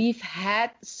 we've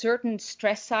had certain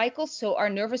stress cycles, so our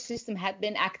nervous system had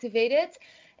been activated,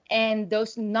 and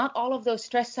not all of those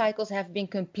stress cycles have been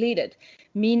completed,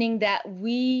 meaning that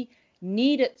we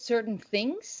needed certain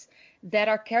things that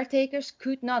our caretakers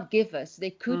could not give us.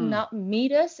 They could not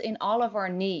meet us in all of our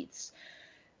needs.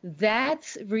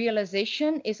 That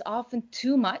realization is often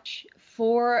too much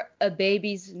for a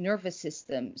baby's nervous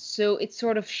system. So it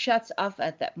sort of shuts off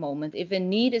at that moment. If a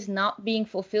need is not being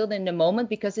fulfilled in the moment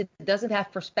because it doesn't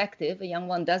have perspective, a young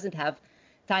one doesn't have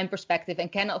time perspective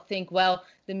and cannot think, well,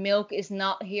 the milk is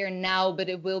not here now, but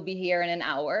it will be here in an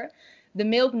hour. The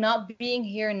milk not being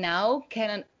here now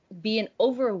can be an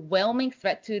overwhelming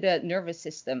threat to the nervous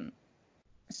system.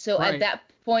 So right. At that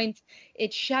point,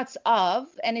 it shuts off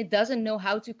and it doesn't know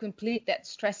how to complete that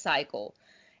stress cycle.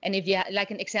 And if you like,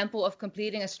 an example of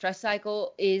completing a stress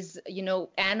cycle is,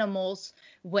 animals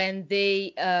when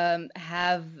they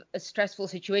have a stressful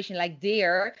situation, like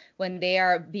deer, when they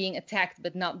are being attacked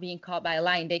but not being caught by a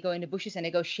lion, they go in the bushes and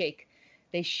they go shake.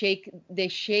 They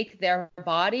shake their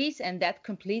bodies, and that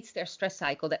completes their stress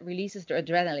cycle, that releases their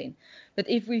adrenaline. But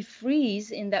if we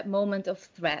freeze in that moment of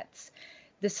threat,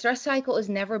 the stress cycle is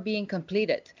never being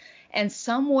completed. And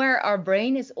somewhere our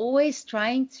brain is always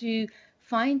trying to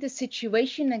find a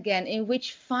situation again in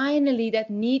which finally that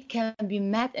need can be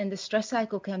met and the stress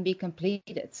cycle can be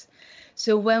completed.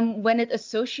 So when it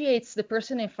associates the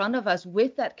person in front of us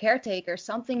with that caretaker,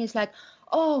 something is like,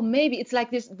 oh, maybe it's like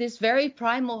this very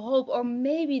primal hope, or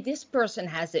maybe this person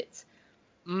has it.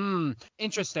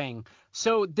 Interesting.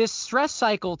 So this stress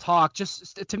cycle talk,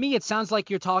 just to me, it sounds like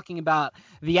you're talking about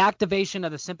the activation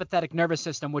of the sympathetic nervous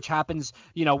system, which happens,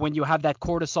 when you have that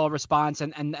cortisol response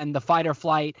and the fight or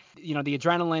flight, the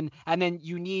adrenaline, and then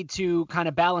you need to kind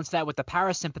of balance that with the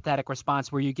parasympathetic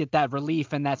response where you get that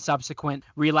relief and that subsequent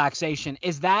relaxation.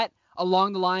 Is that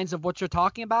along the lines of what you're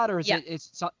talking about, or is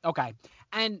it okay?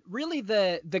 And really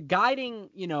the guiding,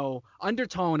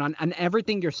 undertone on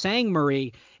everything you're saying,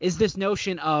 Marie, is this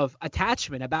notion of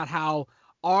attachment, about how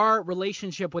our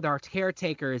relationship with our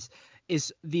caretakers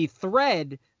is the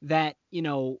thread that,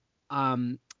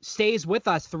 stays with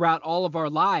us throughout all of our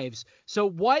lives. So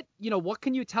what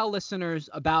can you tell listeners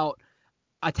about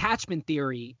attachment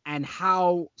theory and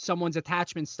how someone's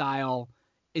attachment style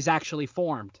is actually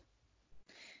formed?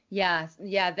 Yeah,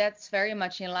 that's very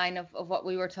much in line of what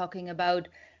we were talking about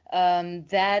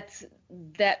that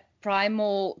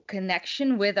primal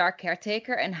connection with our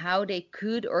caretaker and how they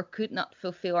could or could not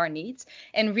fulfill our needs.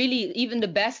 And really, even the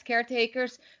best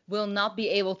caretakers will not be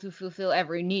able to fulfill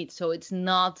every need. So it's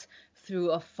not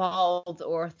through a fault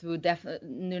or through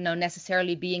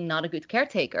necessarily being not a good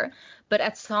caretaker, but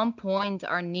at some point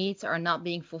our needs are not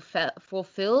being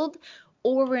fulfilled,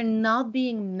 or we're not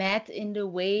being met in the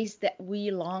ways that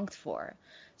we longed for.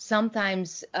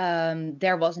 Sometimes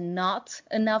there was not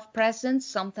enough presence.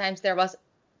 Sometimes there was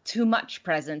too much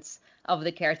presence of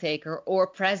the caretaker, or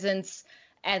presence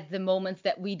at the moments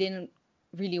that we didn't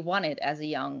really want it as a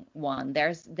young one.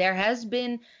 There has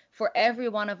been, for every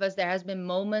one of us, there has been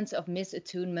moments of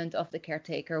misattunement of the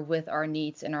caretaker with our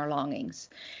needs and our longings.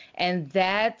 And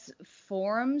that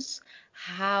forms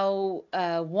how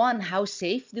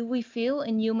safe do we feel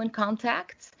in human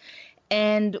contact?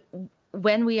 And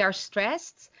when we are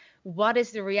stressed, what is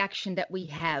the reaction that we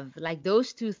have? Like,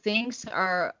 those two things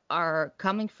are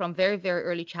coming from very, very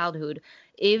early childhood.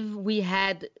 If we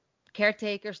had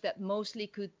caretakers that mostly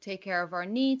could take care of our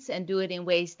needs and do it in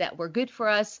ways that were good for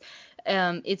us,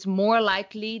 it's more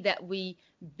likely that we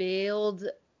build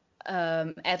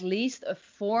at least a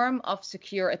form of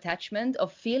secure attachment,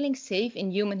 of feeling safe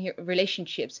in human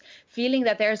relationships, feeling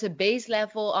that there's a base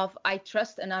level of I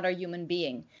trust another human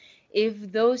being.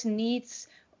 If those needs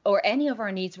or any of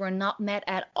our needs were not met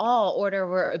at all, or there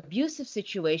were abusive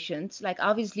situations, like,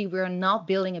 obviously we're not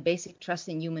building a basic trust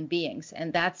in human beings,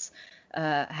 and that's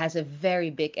has a very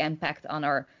big impact on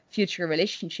our future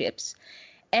relationships.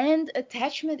 And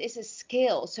attachment is a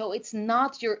scale, so it's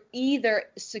not you're either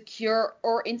secure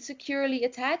or insecurely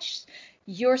attached.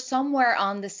 You're somewhere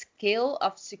on the scale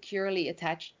of securely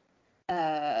attached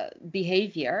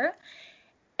behavior.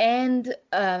 And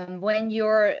when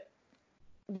your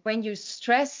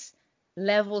stress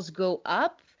levels go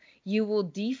up, you will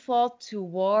default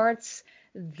towards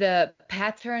the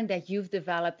pattern that you've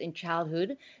developed in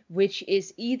childhood, which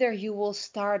is either you will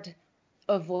start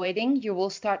avoiding, you will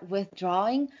start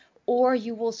withdrawing, or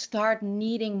you will start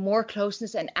needing more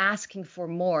closeness and asking for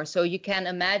more. So you can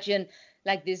imagine,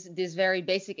 like, this very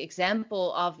basic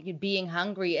example of you being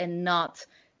hungry and not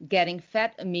getting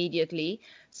fed immediately.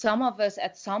 Some of us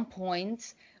at some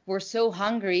point were so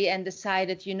hungry and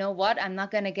decided, you know what, I'm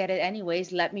not going to get it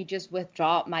anyways. Let me just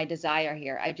withdraw my desire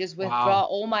here. I just withdraw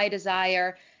all my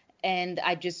desire and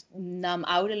I just numb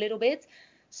out a little bit.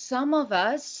 Some of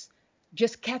us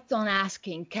just kept on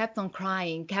asking, kept on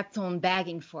crying, kept on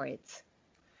begging for it.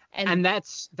 And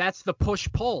that's the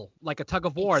push-pull, like a tug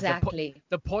of war. Exactly.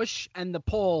 The push and the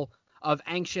pull of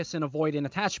anxious and avoidant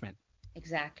attachment.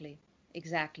 Exactly.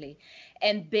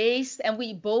 And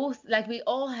we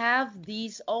all have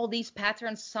all these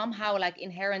patterns somehow like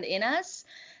inherent in us,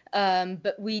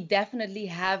 but we definitely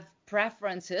have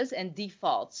preferences and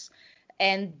defaults.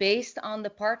 And based on the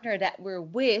partner that we're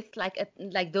with,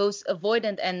 like those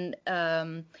avoidant and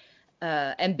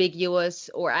ambiguous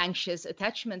or anxious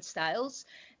attachment styles,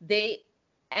 they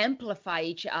amplify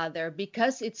each other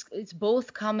because it's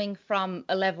both coming from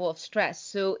a level of stress.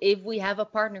 So if we have a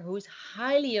partner who's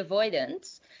highly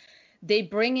avoidant, they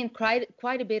bring in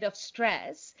quite a bit of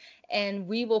stress, and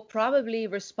we will probably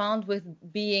respond with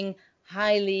being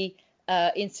highly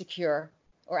insecure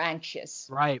or anxious.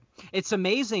 Right. It's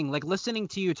amazing, like, listening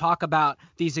to you talk about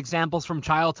these examples from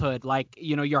childhood, like,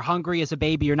 you know, you're hungry as a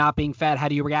baby, you're not being fed, how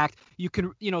do you react? You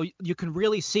can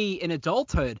really see in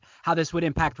adulthood how this would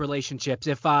impact relationships.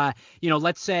 If,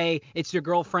 let's say it's your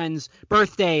girlfriend's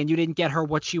birthday and you didn't get her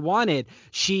what she wanted,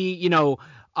 she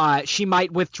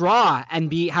might withdraw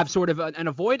and have sort of an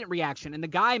avoidant reaction, and the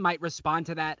guy might respond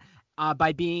to that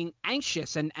by being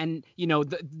anxious, and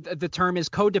the term is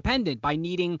codependent, by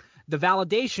needing the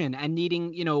validation and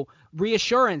needing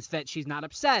reassurance that she's not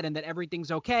upset and that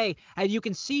everything's okay. And you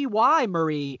can see why,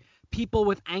 Marie, people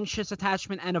with anxious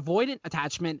attachment and avoidant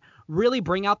attachment really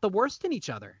bring out the worst in each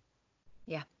other.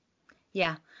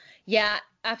 Yeah,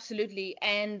 absolutely.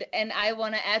 And I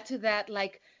want to add to that,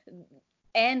 like,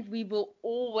 and we will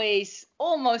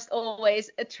almost always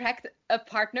attract a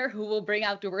partner who will bring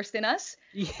out the worst in us.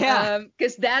 Yeah.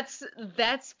 Because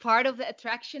that's part of the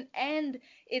attraction, and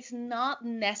it's not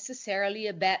necessarily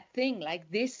a bad thing. Like,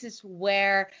 this is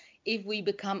where, if we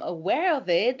become aware of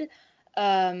it,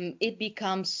 it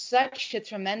becomes such a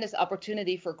tremendous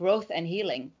opportunity for growth and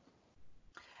healing.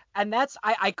 And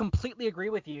I completely agree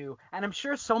with you. And I'm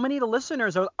sure so many of the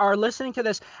listeners are listening to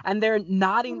this and they're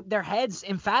nodding their heads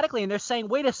emphatically and they're saying,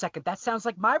 wait a second, that sounds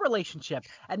like my relationship.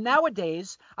 And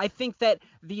nowadays, I think that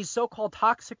these so-called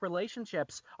toxic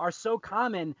relationships are so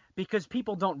common because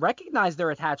people don't recognize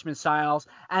their attachment styles.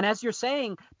 And as you're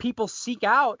saying, people seek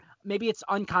out maybe it's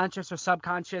unconscious or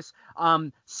subconscious,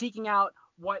 seeking out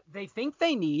what they think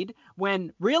they need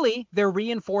when really they're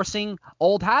reinforcing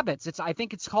old habits. I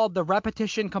think it's called the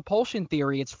repetition compulsion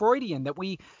theory. It's Freudian, that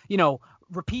we,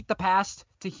 repeat the past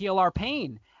to heal our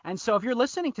pain. And so if you're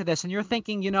listening to this and you're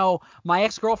thinking, my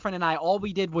ex-girlfriend and I, all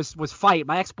we did was fight.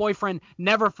 My ex-boyfriend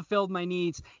never fulfilled my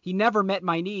needs. He never met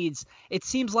my needs. It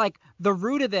seems like the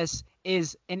root of this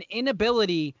is an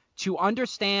inability to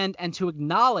understand and to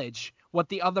acknowledge what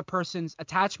the other person's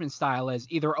attachment style is,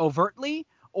 either overtly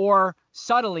or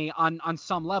subtly on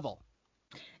some level.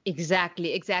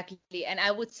 Exactly. And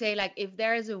I would say, like, if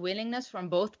there is a willingness from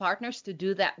both partners to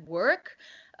do that work,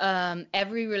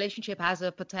 every relationship has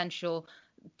a potential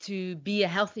to be a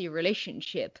healthy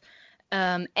relationship.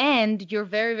 And you're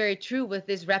very, very true with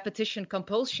this repetition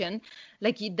compulsion.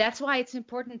 Like, that's why it's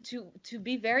important to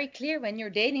be very clear when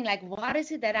you're dating, like, what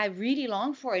is it that I really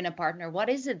long for in a partner? What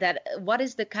is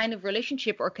the kind of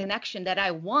relationship or connection that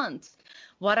I want?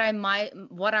 What are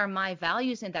my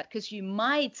values in that? Because you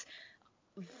might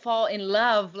fall in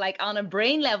love, like on a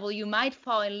brain level, you might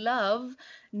fall in love,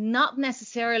 not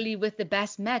necessarily with the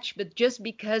best match, but just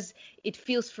because it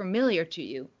feels familiar to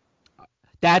you.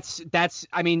 That's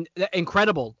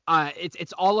incredible.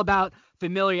 It's all about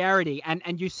familiarity.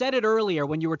 And you said it earlier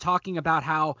when you were talking about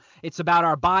how it's about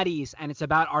our bodies and it's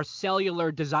about our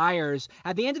cellular desires.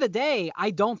 At the end of the day,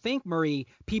 I don't think, Marie,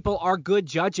 people are good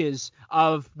judges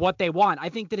of what they want. I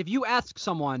think that if you ask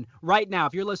someone right now,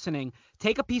 if you're listening,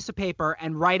 take a piece of paper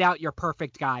and write out your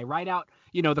perfect guy, write out,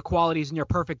 the qualities in your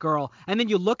perfect girl. And then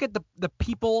you look at the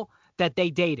people that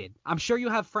they dated. I'm sure you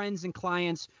have friends and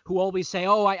clients who always say,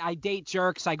 oh, I date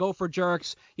jerks. I go for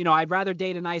jerks. I'd rather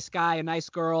date a nice guy, a nice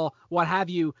girl, what have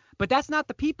you. But that's not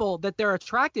the people that they're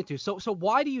attracted to. So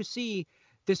why do you see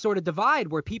this sort of divide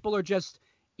where people are just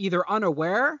either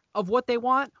unaware of what they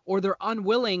want or they're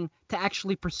unwilling to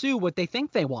actually pursue what they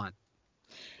think they want?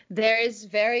 There is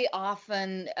very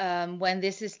often when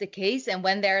this is the case and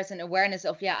when there is an awareness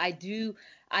of, I do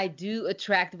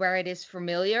attract where it is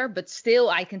familiar, but still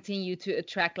I continue to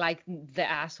attract like the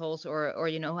assholes or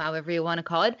however you want to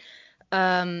call it.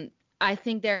 I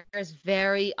think there is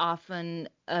very often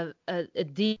a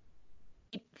deep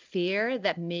fear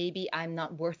that maybe I'm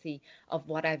not worthy of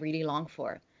what I really long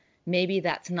for. Maybe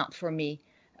that's not for me.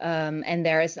 And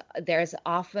there's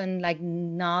often like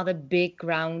not a big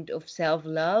ground of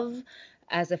self-love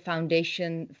as a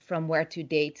foundation from where to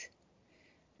date.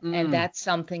 And that's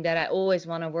something that I always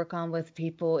want to work on with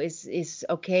people is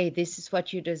okay, this is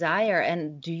what you desire.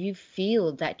 And do you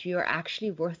feel that you're actually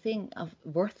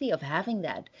worthy of having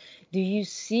that? Do you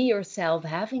see yourself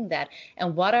having that?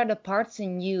 And what are the parts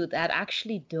in you that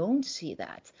actually don't see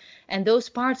that? And those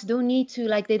parts don't need to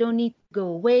go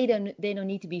away. They don't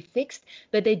need to be fixed,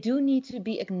 but they do need to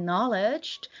be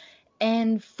acknowledged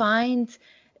and find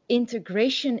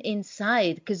integration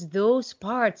inside, because those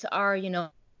parts are,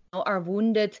 are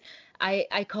wounded.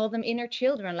 I call them inner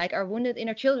children, like our wounded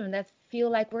inner children that feel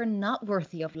like we're not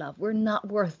worthy of love. We're not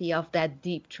worthy of that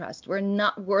deep trust. We're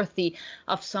not worthy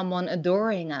of someone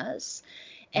adoring us.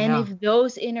 And if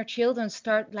those inner children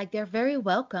start, like, they're very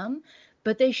welcome,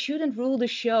 but they shouldn't rule the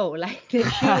show. Like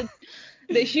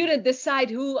they shouldn't decide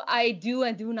who I do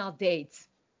and do not date.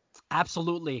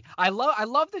 Absolutely. I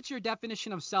love that your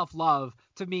definition of self-love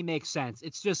to me makes sense.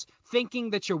 It's just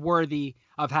thinking that you're worthy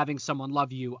of having someone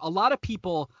love you. A lot of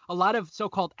people, a lot of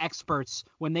so-called experts,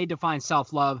 when they define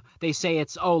self-love, they say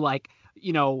it's,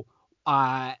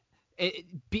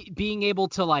 being able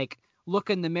to like look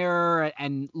in the mirror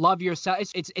and love yourself.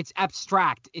 It's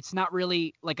abstract. It's not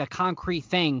really like a concrete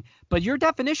thing. But your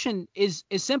definition is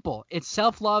simple. It's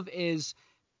self-love is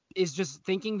just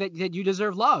thinking that you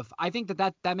deserve love. I think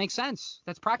that makes sense.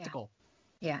 That's practical.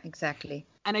 Yeah, exactly.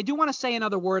 And I do want to say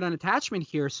another word on attachment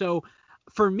here. So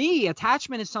for me,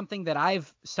 attachment is something that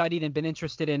I've studied and been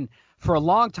interested in for a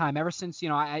long time, ever since,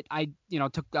 I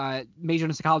took majored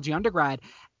in psychology undergrad.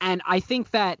 And I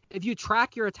think that if you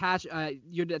track your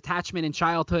attachment in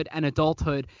childhood and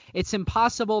adulthood, it's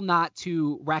impossible not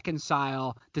to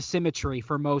reconcile the symmetry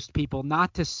for most people,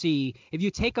 not to see. If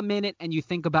you take a minute and you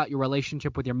think about your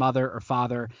relationship with your mother or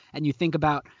father, and you think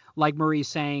about, like Marie's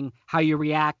saying, how you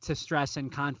react to stress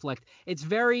and conflict, it's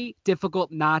very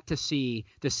difficult not to see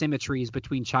the symmetries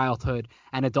between childhood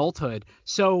and adulthood.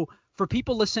 So for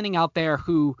people listening out there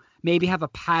who maybe have a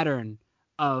pattern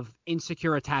of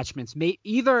insecure attachments,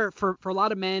 either for a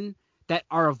lot of men that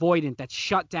are avoidant, that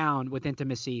shut down with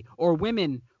intimacy, or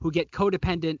women who get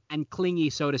codependent and clingy,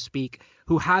 so to speak,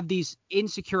 who have these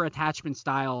insecure attachment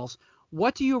styles,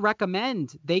 what do you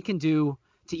recommend they can do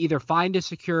to either find a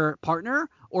secure partner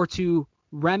or to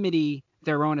remedy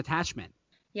their own attachment?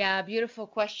 Yeah, beautiful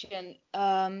question.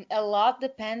 A lot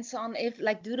depends on if,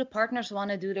 like, do the partners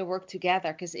want to do the work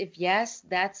together? Because if yes,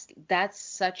 that's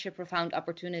such a profound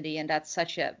opportunity, and that's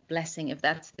such a blessing if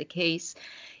that's the case.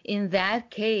 In that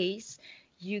case,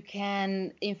 you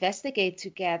can investigate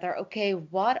together. Okay,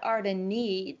 what are the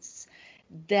needs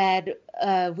that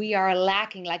we are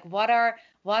lacking? Like, what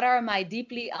are my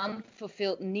deeply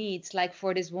unfulfilled needs? Like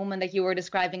for this woman that you were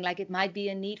describing, like it might be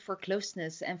a need for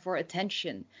closeness and for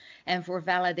attention and for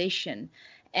validation.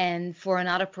 And for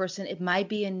another person, it might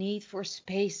be a need for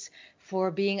space,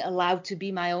 for being allowed to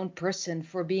be my own person,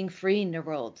 for being free in the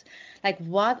world. Like,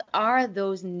 what are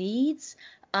those needs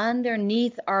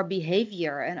underneath our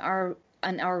behavior and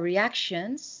our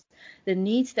reactions, the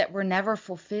needs that were never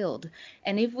fulfilled?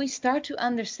 And if we start to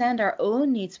understand our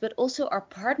own needs, but also our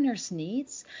partner's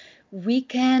needs, we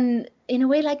can, in a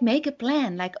way, like make a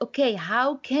plan, like, okay,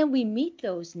 how can we meet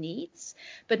those needs?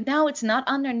 But now it's not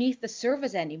underneath the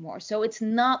surface anymore. So it's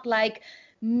not like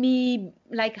me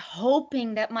like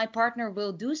hoping that my partner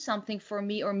will do something for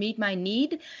me or meet my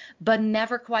need, but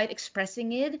never quite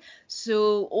expressing it.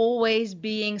 So always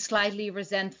being slightly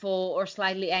resentful or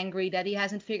slightly angry that he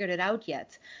hasn't figured it out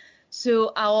yet.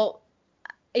 So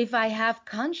if I have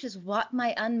conscious what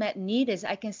my unmet need is,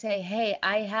 I can say, hey,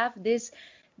 I have this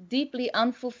deeply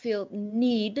unfulfilled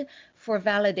need for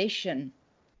validation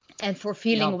and for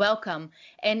feeling welcome.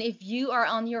 And if you are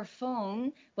on your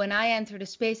phone when I enter the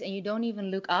space and you don't even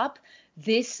look up,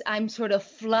 I'm sort of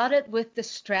flooded with the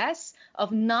stress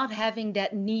of not having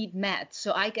that need met.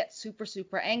 So I get super,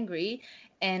 super angry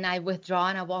and I withdraw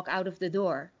and I walk out of the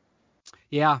door.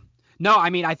 Yeah. No,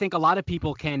 I mean, I think a lot of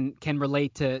people can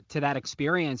relate to that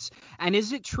experience. And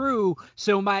is it true?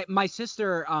 So my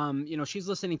sister, she's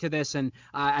listening to this, and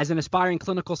as an aspiring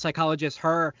clinical psychologist,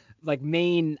 her like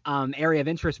main area of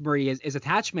interest, Marie, is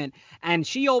attachment. And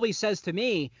she always says to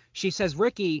me, she says,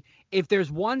 Ricky, if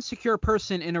there's one secure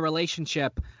person in a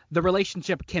relationship, the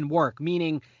relationship can work.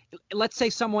 Meaning, let's say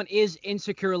someone is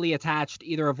insecurely attached,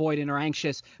 either avoidant or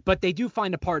anxious, but they do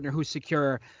find a partner who's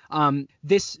secure.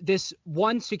 This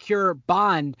one secure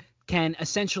bond can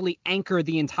essentially anchor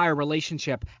the entire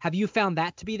relationship. Have you found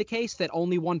that to be the case, that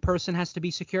only one person has to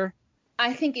be secure?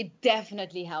 I think it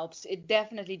definitely helps. It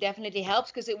definitely helps,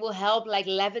 because it will help like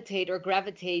levitate or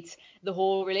gravitate the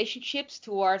whole relationships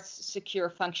towards secure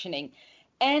functioning.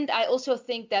 And I also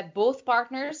think that both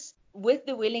partners, with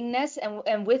the willingness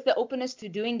and with the openness to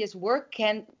doing this work,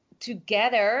 can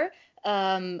together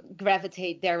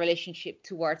gravitate their relationship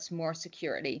towards more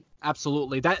security.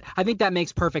 Absolutely. I think that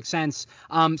makes perfect sense.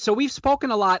 So we've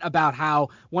spoken a lot about how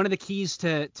one of the keys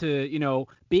to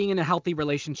being in a healthy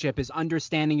relationship is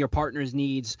understanding your partner's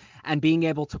needs and being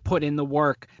able to put in the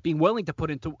work, being willing to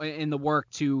put in the work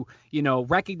to,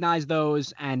 recognize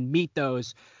those and meet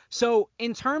those. So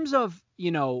in terms of,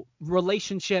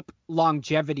 relationship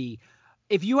longevity,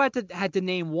 if you had to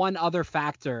name one other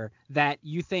factor that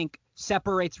you think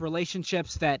separates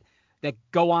relationships that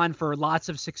go on for lots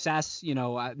of success,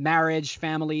 marriage,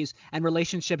 families, and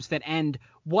relationships that end,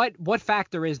 what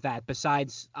factor is that,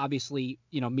 besides obviously,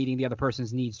 meeting the other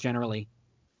person's needs generally?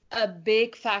 A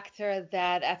big factor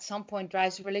that at some point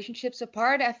drives relationships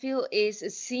apart, I feel, is a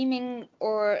seeming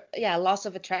loss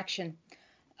of attraction.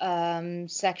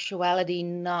 Sexuality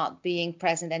not being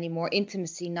present anymore,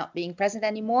 intimacy not being present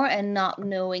anymore, and not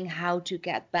knowing how to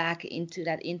get back into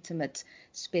that intimate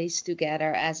space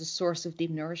together as a source of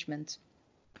deep nourishment.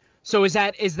 So is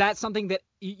that something that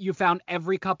you found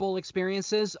every couple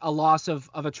experiences, a loss of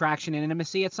attraction and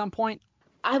intimacy at some point?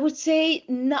 I would say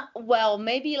not. Well,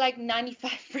 maybe like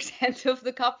 95% of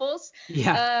the couples.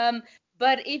 Yeah.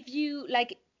 But if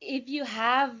you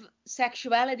have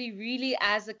sexuality really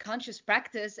as a conscious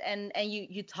practice, and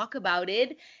you talk about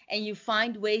it and you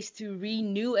find ways to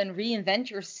renew and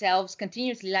reinvent yourselves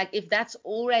continuously, like if that's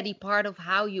already part of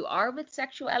how you are with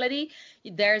sexuality,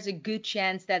 there's a good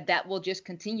chance that will just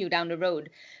continue down the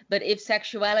road. But if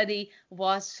sexuality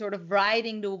was sort of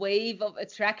riding the wave of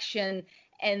attraction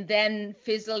and then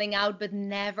fizzling out, but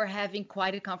never having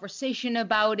quite a conversation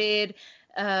about it,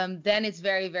 then it's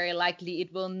very, very likely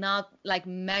it will not like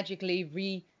magically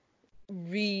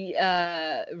re-arise.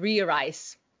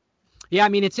 Yeah, I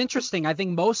mean, it's interesting. I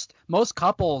think most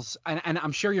couples, and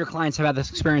I'm sure your clients have had this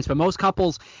experience, but most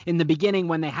couples in the beginning,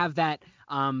 when they have that,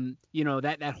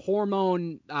 that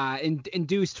hormone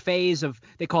induced phase of,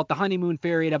 they call it the honeymoon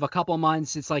period of a couple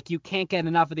months, it's like you can't get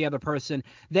enough of the other person.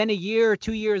 Then a year,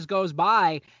 2 years goes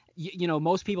by,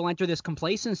 most people enter this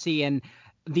complacency, and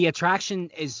the attraction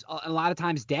is a lot of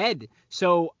times dead.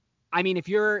 So, I mean, if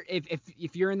you're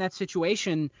in that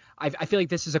situation, I feel like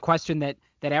this is a question that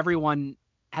everyone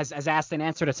has asked and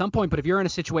answered at some point, but if you're in a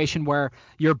situation where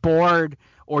you're bored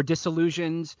or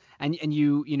disillusioned and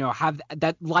you know have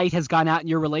that light has gone out in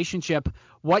your relationship,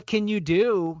 what can you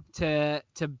do to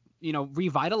you know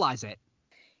revitalize it?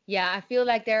 Yeah, I feel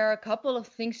like there are a couple of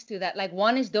things to that. Like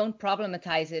one is don't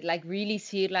problematize it. Like really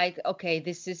see it like, okay,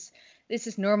 this is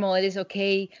normal. It is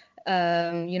okay.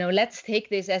 You know, let's take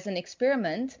this as an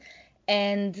experiment.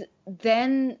 And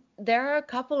then there are a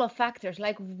couple of factors.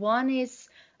 Like one is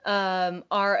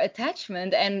our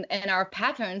attachment and our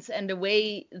patterns and the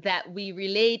way that we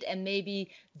relate and maybe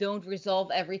don't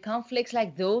resolve every conflict.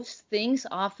 Like those things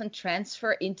often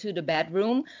transfer into the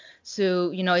bedroom. So,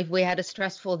 you know, if we had a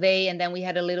stressful day and then we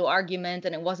had a little argument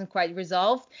and it wasn't quite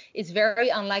resolved, it's very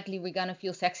unlikely we're going to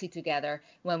feel sexy together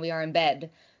when we are in bed.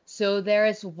 So there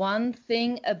is one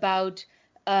thing about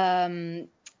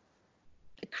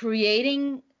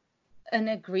creating an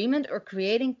agreement or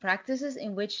creating practices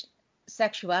in which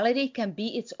sexuality can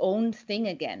be its own thing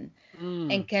again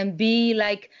and can be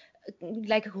like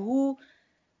who,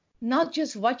 not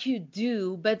just what you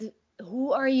do, but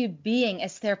who are you being?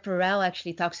 Esther Perel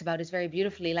actually talks about this very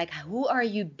beautifully. Like, who are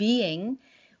you being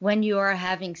when you are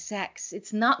having sex?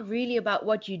 It's not really about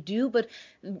what you do, but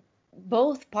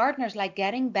both partners like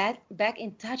getting back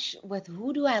in touch with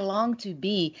who do I long to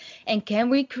be, and can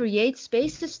we create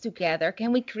spaces together,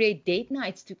 can we create date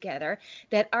nights together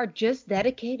that are just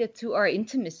dedicated to our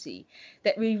intimacy,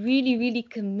 that we really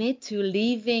commit to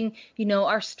leaving, you know,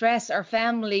 our stress, our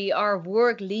family, our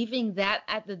work, leaving that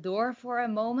at the door for a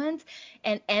moment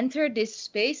and enter this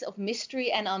space of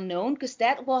mystery and unknown, because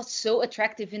that was so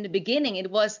attractive in the beginning. It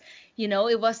was, you know,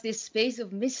 it was this space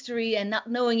of mystery and not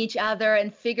knowing each other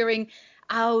and figuring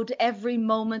out every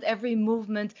moment, every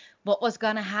movement, what was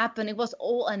going to happen. It was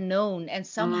all unknown. And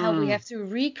somehow we have to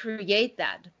recreate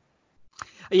that.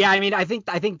 Yeah, I mean, I think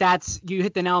that's, you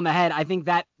hit the nail on the head. I think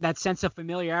that sense of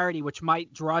familiarity, which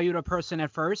might draw you to a person at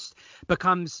first,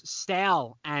 becomes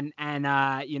stale and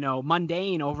you know,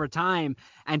 mundane over time.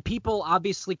 And people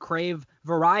obviously crave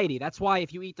variety. That's why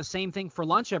if you eat the same thing for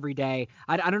lunch every day,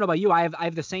 I don't know about you, I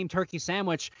have the same turkey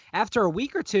sandwich. After a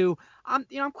week or two, I'm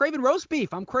craving roast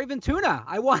beef. I'm craving tuna.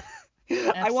 I want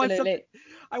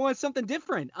something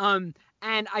different.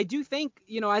 And I do think,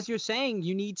 you know, as you're saying,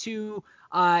 you need to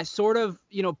sort of,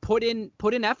 you know, put in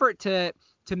effort to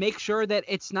make sure that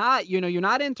it's not, you know, you're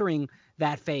not entering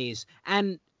that phase.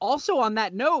 And also on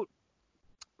that note,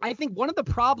 I think one of the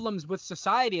problems with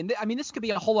society, and I mean, this could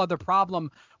be a whole other problem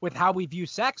with how we view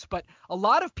sex, but a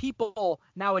lot of people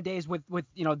nowadays with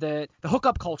you know, the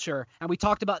hookup culture, and we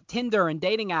talked about Tinder and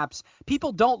dating apps,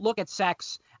 people don't look at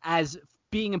sex as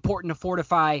being important to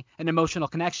fortify an emotional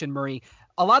connection, Marie.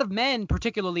 A lot of men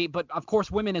particularly, but of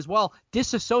course women as well,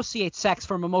 disassociate sex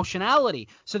from emotionality.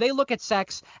 So they look at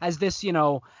sex as this, you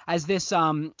know,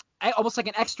 almost like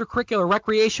an extracurricular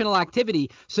recreational activity.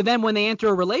 So then when they enter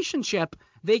a relationship,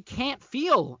 they can't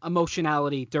feel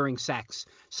emotionality during sex.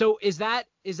 So is that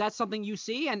something you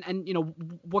see? And you know,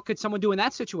 what could someone do in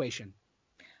that situation?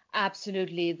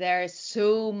 Absolutely. There's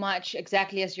so much,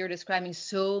 exactly as you're describing,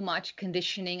 so much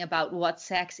conditioning about what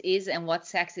sex is and what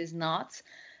sex is not.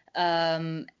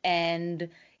 And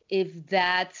if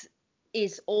that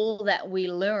is all that we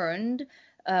learned,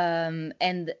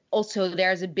 and also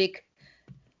there's a big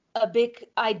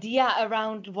idea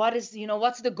around what is, you know,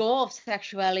 what's the goal of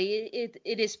sexuality.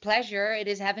 It is pleasure, it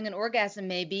is having an orgasm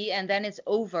maybe, and then it's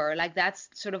over. Like that's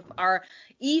sort of our,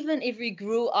 even if we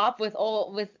grew up with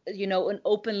you know, an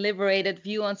open, liberated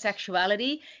view on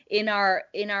sexuality in our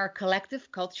collective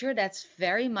culture, that's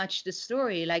very much the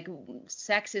story. Like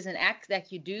sex is an act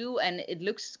that you do, and it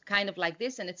looks kind of like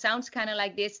this and it sounds kind of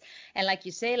like this, and like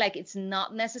you say, like it's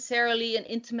not necessarily an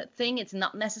intimate thing, it's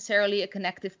not necessarily a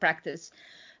connective practice.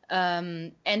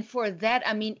 And for that,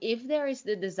 I mean, if there is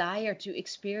the desire to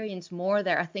experience more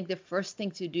there, I think the first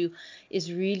thing to do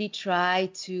is really try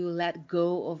to let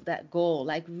go of that goal,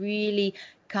 like really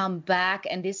come back.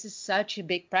 And this is such a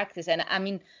big practice. And I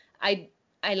mean, I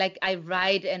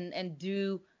write and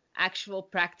do actual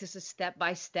practices step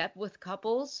by step with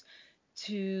couples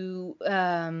to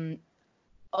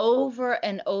over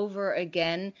and over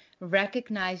again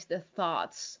recognize the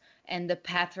thoughts and the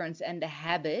patterns and the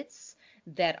habits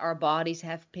that our bodies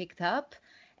have picked up,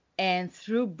 and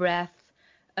through breath,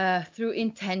 through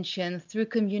intention, through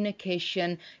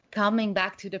communication, coming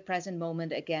back to the present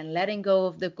moment again, letting go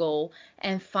of the goal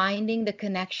and finding the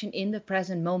connection in the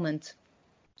present moment.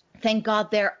 Thank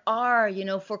God there are, you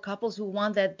know, for couples who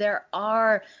want that, there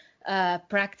are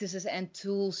practices and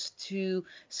tools to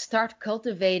start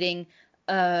cultivating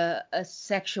a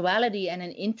sexuality and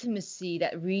an intimacy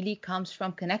that really comes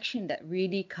from connection, that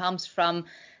really comes from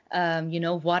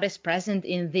what is present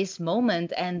in this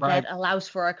moment, and Right. that allows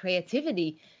for our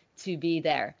creativity to be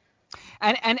there.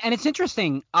 And it's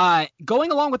interesting.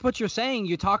 Going along with what you're saying,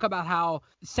 you talk about how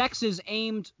sex is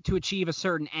aimed to achieve a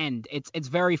certain end. It's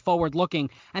very forward looking.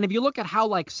 And if you look at how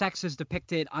like sex is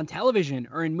depicted on television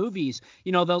or in movies,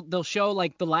 they'll show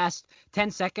like the last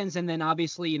 10 seconds, and then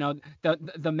obviously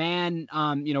the man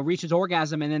reaches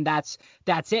orgasm, and then that's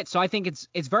it. So I think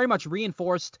it's very much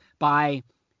reinforced by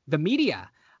the media.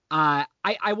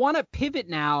 I want to pivot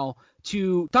now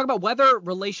to talk about whether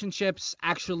relationships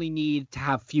actually need to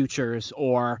have futures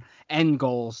or end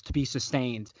goals to be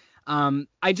sustained.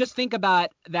 I just think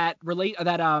about I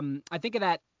think of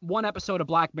that one episode of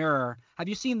Black Mirror. Have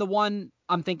you seen the one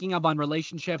I'm thinking of on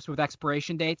relationships with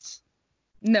expiration dates?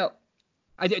 No.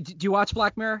 Do you watch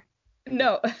Black Mirror?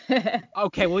 No.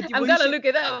 Okay, well, I'm gonna look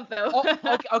it up though.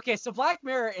 Okay. So Black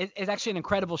Mirror is actually an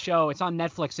incredible show. It's on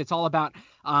Netflix. It's all about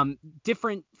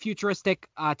different futuristic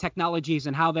technologies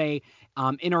and how they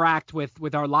interact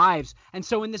with our lives. And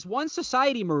so in this one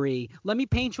society, Marie, let me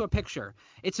paint you a picture.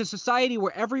 It's a society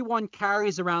where everyone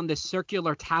carries around this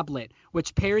circular tablet,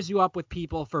 which pairs you up with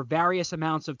people for various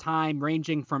amounts of time,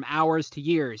 ranging from hours to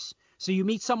years. So you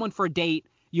meet someone for a date,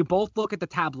 you both look at the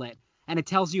tablet, and it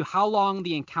tells you how long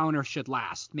the encounter should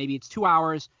last. Maybe it's 2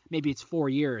 hours, maybe it's 4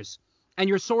 years. And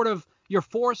you're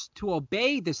forced to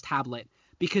obey this tablet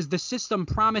because the system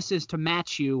promises to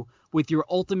match you with your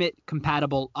ultimate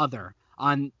compatible other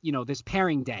on, this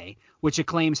pairing day, which it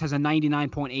claims has a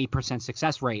 99.8%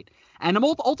 success rate. And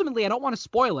ultimately, I don't want to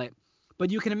spoil it, but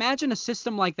you can imagine a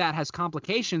system like that has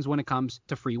complications when it comes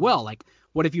to free will. Like,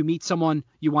 what if you meet someone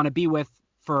you want to be with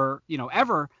for,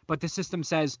 ever, but the system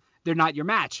says they're not your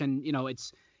match, and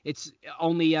it's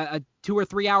only a 2 or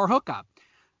 3 hour hookup.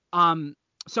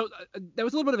 So there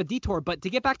was a little bit of a detour, but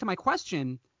to get back to my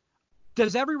question,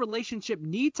 does every relationship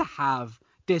need to have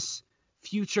this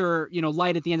future,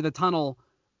 light at the end of the tunnel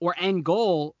or end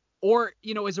goal, or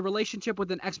is a relationship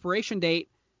with an expiration date,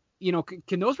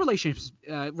 can those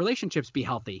relationships be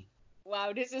healthy?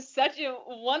 Wow, this is such a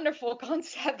wonderful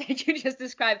concept that you just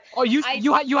described. Oh, you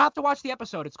have to watch the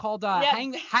episode. It's called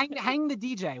Hang the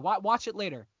DJ. Watch it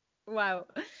later. Wow.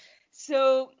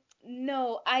 So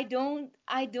no, I don't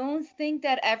think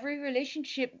that every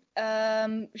relationship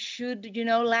should,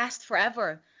 last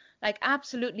forever. Like,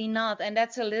 absolutely not. And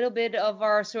that's a little bit of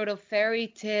our sort of fairy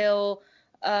tale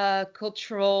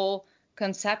cultural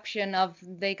conception of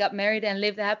they got married and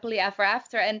lived happily ever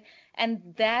after. And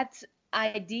that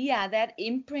idea, that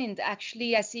imprint,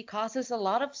 actually I see causes a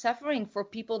lot of suffering for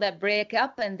people that break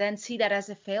up and then see that as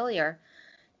a failure.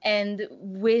 And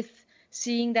with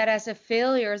seeing that as a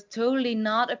failure, totally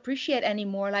not appreciate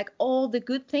anymore like all the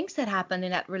good things that happened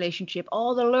in that relationship,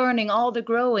 all the learning, all the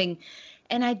growing.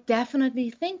 And I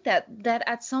definitely think that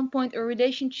at some point a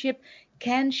relationship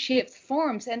can shift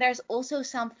forms. And there's also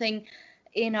something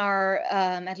in our,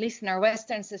 at least in our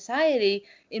Western society,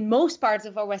 in most parts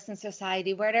of our Western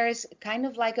society, where there is kind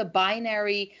of like a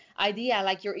binary idea,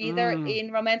 like you're either in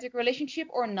romantic relationship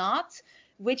or not,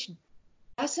 which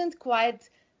doesn't quite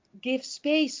give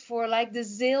space for like the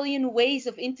zillion ways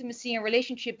of intimacy and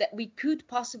relationship that we could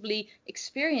possibly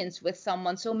experience with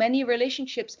someone. So many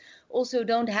relationships also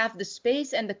don't have the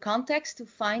space and the context to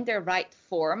find their right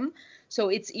form. So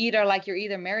it's either like you're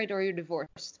either married or you're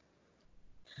divorced.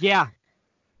 Yeah.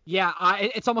 Yeah,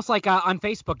 it's almost like on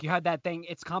Facebook, you had that thing,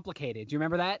 it's complicated. Do you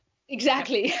remember that?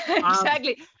 Exactly.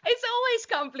 Exactly. It's always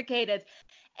complicated.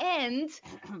 And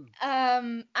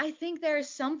I think there is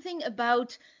something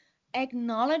about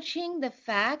acknowledging the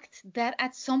fact that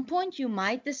at some point you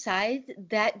might decide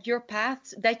that your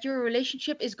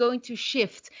relationship is going to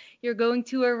shift. You're going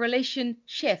to a relation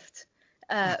shift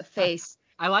phase.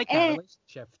 I like that,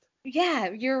 relationship. Yeah,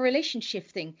 you're relation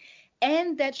shifting.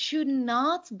 And that should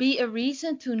not be a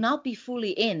reason to not be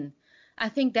fully in. I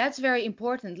think that's very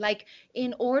important. Like,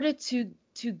 in order to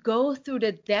go through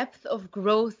the depth of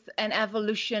growth and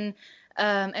evolution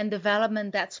and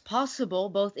development that's possible,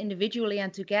 both individually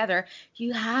and together,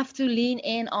 you have to lean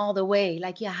in all the way.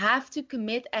 Like, you have to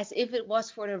commit as if it was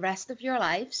for the rest of your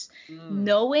lives,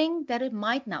 knowing that it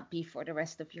might not be for the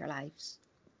rest of your lives.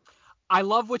 I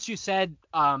love what you said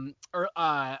a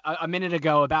minute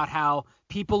ago about how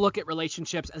people look at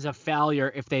relationships as a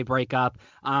failure if they break up,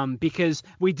 because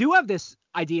we do have this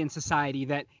idea in society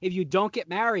that if you don't get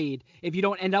married, if you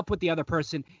don't end up with the other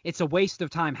person, it's a waste of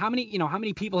time. How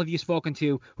many people have you spoken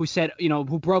to who said,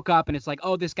 who broke up and it's like,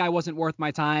 oh, this guy wasn't worth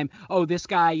my time. Oh, this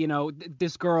guy,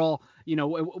 this girl,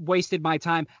 wasted my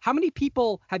time. How many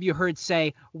people have you heard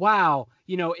say, wow,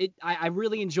 I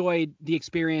really enjoyed the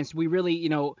experience. We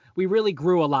really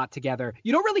grew a lot together.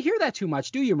 You don't really hear that too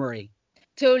much, do you, Marie?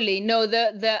 Totally. No,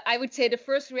 the I would say the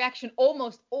first reaction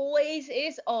almost always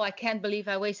is, oh, I can't believe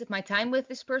I wasted my time with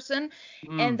this person.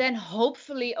 And then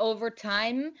hopefully over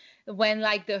time, when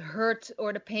like the hurt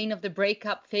or the pain of the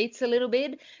breakup fades a little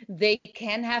bit, they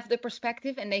can have the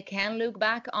perspective and they can look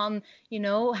back on,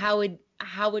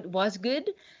 how it was good.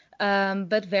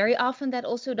 But very often that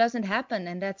also doesn't happen,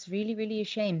 and that's really, really a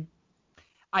shame.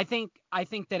 I think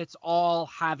that it's all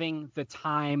having the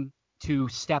time to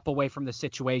step away from the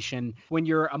situation. When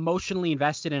you're emotionally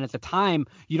invested in at the time,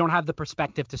 you don't have the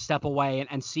perspective to step away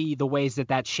and see the ways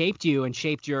that shaped you and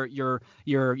shaped your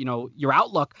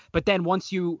outlook. But then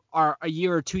once you are a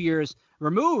year or 2 years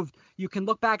removed, you can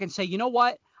look back and say, you know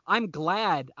what? I'm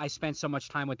glad I spent so much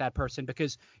time with that person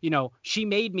because, she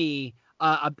made me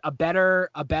a better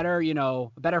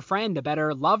friend, a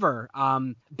better lover,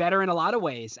 better in a lot of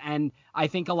ways. And I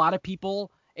think a lot of people,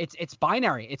 it's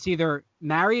binary. It's either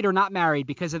married or not married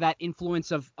because of that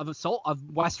influence of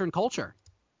Western culture.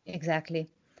 Exactly.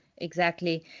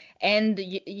 And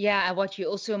what you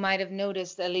also might have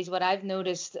noticed, at least what I've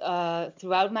noticed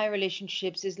throughout my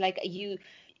relationships, is like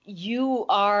you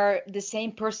are the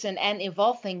same person and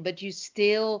evolving, but you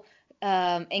still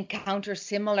encounter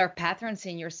similar patterns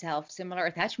in yourself, similar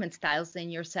attachment styles in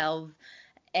yourself,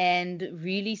 and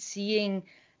really seeing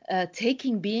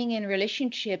taking being in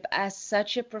relationship as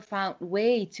such a profound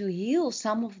way to heal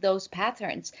some of those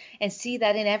patterns, and see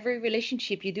that in every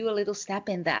relationship you do a little step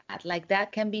in that. Like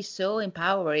that can be so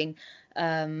empowering,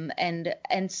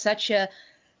 and such a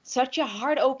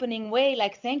heart opening way.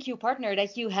 Like, thank you, partner,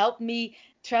 that you helped me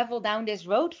travel down this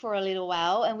road for a little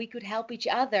while, and we could help each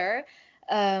other,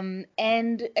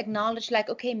 and acknowledge like,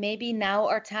 okay, maybe now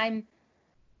our time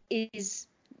is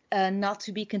not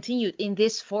to be continued in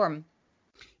this form.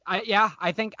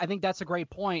 I think that's a great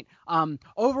point.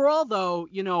 Overall, though,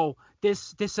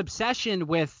 this obsession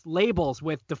with labels,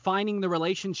 with defining the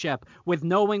relationship, with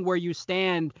knowing where you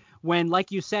stand, when,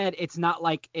 like you said, it's not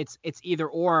like it's either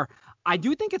or. I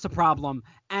do think it's a problem,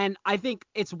 and I think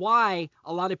it's why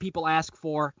a lot of people ask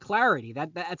for clarity.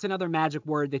 That's another magic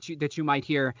word that you might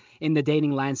hear in the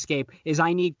dating landscape is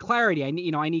I need clarity. I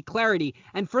need clarity.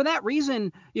 And for that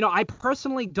reason, I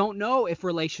personally don't know if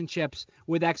relationships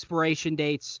with expiration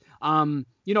dates,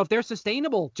 if they're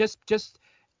sustainable.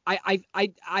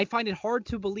 I find it hard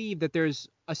to believe that there's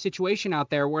a situation out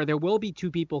there where there will be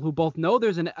two people who both know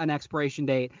there's an expiration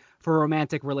date for a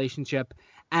romantic relationship,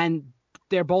 and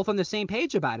they're both on the same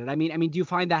page about it. I mean, do you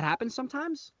find that happens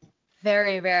sometimes?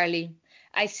 Very rarely.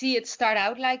 I see it start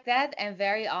out like that, and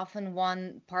very often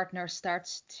one partner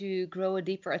starts to grow a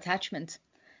deeper attachment.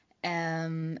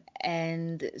 And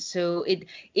so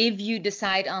if you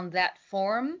decide on that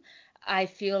form, I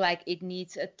feel like it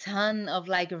needs a ton of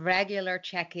like regular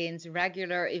check-ins,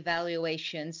 regular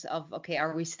evaluations of, okay,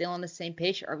 are we still on the same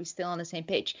page? Are we still on the same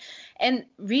page? And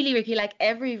really, Ricky, like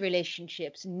every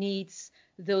relationship needs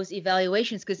those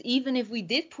evaluations, because even if we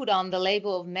did put on the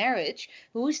label of marriage,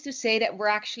 who's to say that we're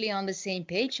actually on the same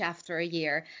page after a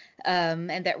year,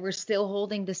 and that we're still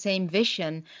holding the same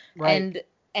vision? Right.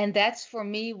 And that's for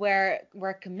me where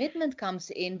commitment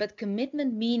comes in, but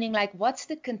commitment meaning like, what's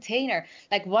the container?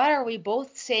 Like, what are we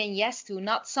both saying yes to?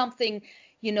 Not something,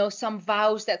 some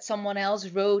vows that someone else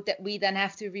wrote that we then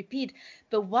have to repeat.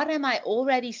 But what am I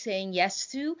already saying yes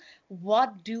to?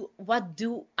 What do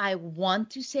I want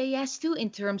to say yes to in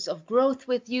terms of growth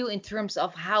with you, in terms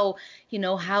of how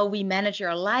we manage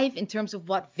our life, in terms of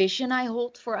what vision I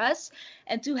hold for us,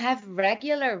 and to have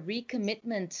regular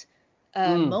recommitment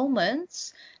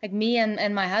moments. Like me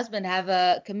and my husband have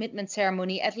a commitment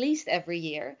ceremony at least every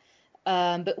year.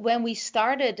 But when we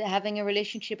started having a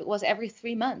relationship, it was every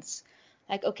 3 months.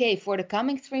 Like, okay, for the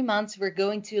coming 3 months, we're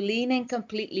going to lean in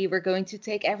completely. We're going to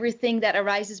take everything that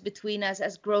arises between us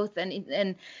as growth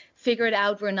and figure it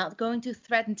out. We're not going to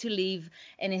threaten to leave.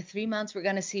 And in 3 months, we're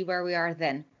going to see where we are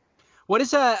then. What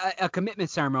is a commitment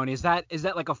ceremony? Is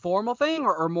that like a formal thing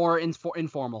or more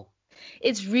informal?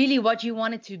 It's really what you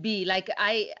want it to be. Like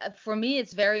for me,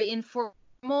 it's very informal.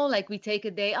 Like we take a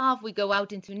day off, we go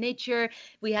out into nature,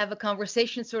 we have a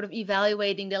conversation sort of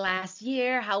evaluating the last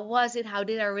year. How was it? How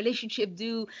did our relationship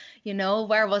do?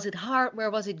 Where was it hard?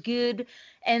 Where was it good?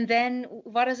 And then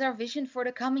what is our vision for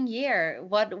the coming year?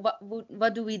 What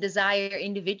do we desire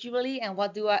individually, and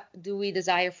what do we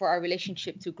desire for our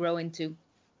relationship to grow into?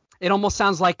 It almost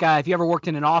sounds like if you ever worked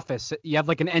in an office, you have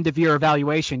like an end of year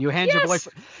evaluation. You hand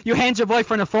your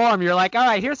boyfriend a form. You're like, all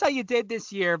right, here's how you did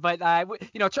this year, but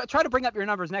try to bring up your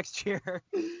numbers next year.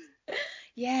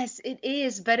 Yes, it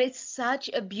is, but it's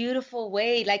such a beautiful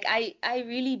way. Like I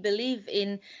really believe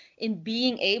in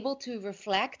being able to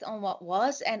reflect on what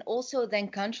was, and also then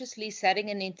consciously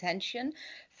setting an intention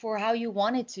for how you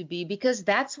want it to be, because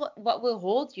that's what will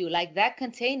hold you. Like that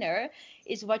container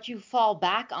is what you fall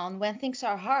back on when things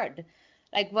are hard.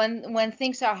 Like when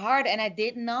things are hard and I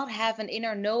did not have an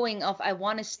inner knowing of I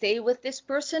want to stay with this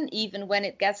person even when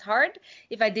it gets hard.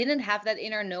 If I didn't have that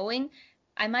inner knowing,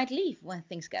 I might leave when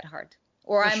things get hard.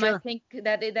 Or I might think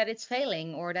that it's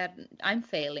failing, or that I'm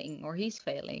failing, or he's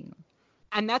failing.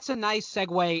 And that's a nice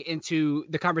segue into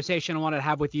the conversation I wanted to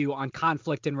have with you on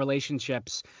conflict in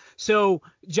relationships. So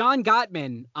John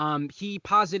Gottman, he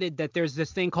posited that there's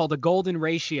this thing called a golden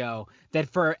ratio, that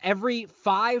for every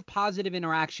 5 positive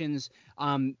interactions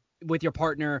with your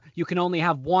partner, you can only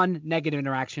have 1 negative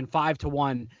interaction, 5 to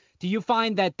 1. Do you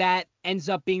find that ends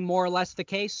up being more or less the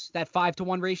case, that 5 to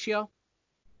 1 ratio?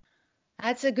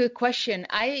 That's a good question.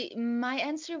 My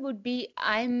answer would be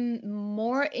I'm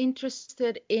more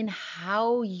interested in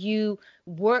how you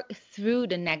work through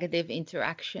the negative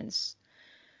interactions,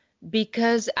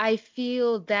 because I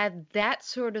feel that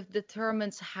sort of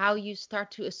determines how you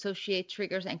start to associate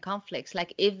triggers and conflicts.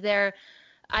 Like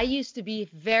I used to be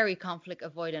very conflict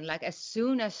avoidant. Like as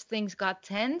soon as things got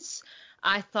tense,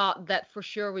 I thought that for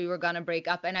sure we were going to break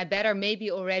up and I better maybe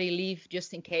already leave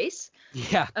just in case.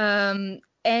 Yeah.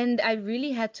 And I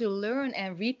really had to learn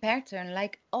and repattern,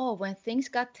 like, oh, when things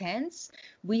got tense,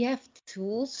 we have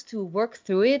tools to work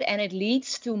through it, and it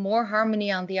leads to more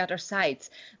harmony on the other side.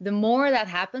 The more that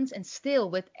happens, and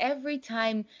still with every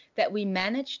time that we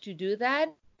manage to do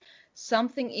that,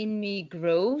 something in me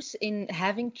grows in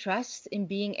having trust in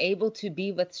being able to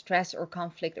be with stress or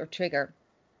conflict or trigger.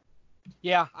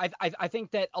 Yeah, I think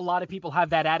that a lot of people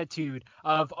have that attitude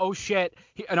of, oh shit,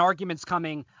 an argument's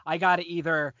coming. I got to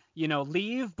either,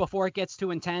 leave before it gets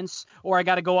too intense, or I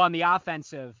got to go on the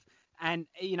offensive. And,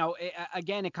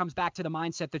 again, it comes back to the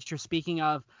mindset that you're speaking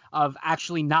of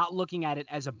actually not looking at it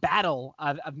as a battle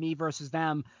of me versus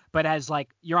them, but as like,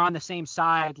 you're on the same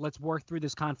side. Let's work through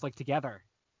this conflict together.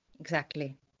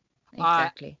 Exactly.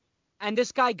 And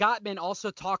this guy Gottman also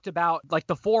talked about like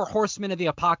the 4 horsemen of the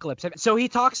apocalypse. So he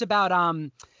talks about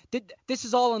this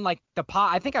is all in like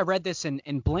I think I read this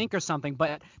in Blink or something.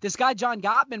 But this guy John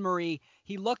Gottman, Marie,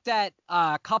 he looked at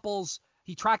couples.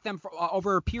 He tracked them for,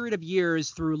 over a period of years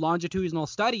through longitudinal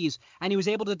studies, and he was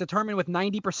able to determine with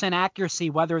 90% accuracy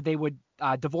whether they would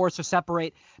divorce or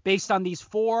separate based on these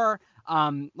 4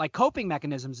 like coping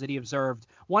mechanisms that he observed.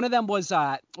 One of them was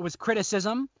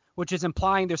criticism, which is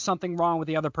implying there's something wrong with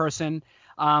the other person.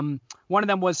 One of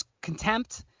them was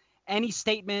contempt, any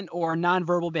statement or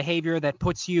nonverbal behavior that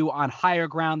puts you on higher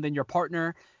ground than your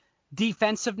partner.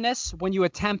 Defensiveness, when you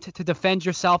attempt to defend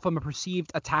yourself from a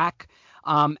perceived attack.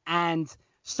 And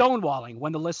stonewalling,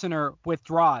 when the listener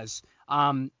withdraws.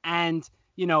 And,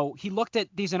 he looked at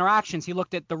these interactions. He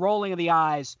looked at the rolling of the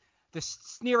eyes, the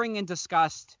sneering and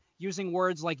disgust, using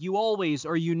words like you always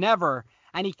or you never.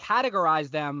 And he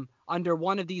categorized them under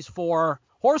one of these 4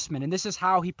 horsemen. And this is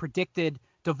how he predicted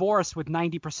divorce with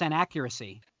 90%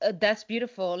 accuracy. That's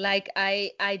beautiful. Like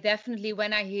I definitely,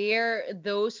 when I hear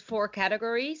those 4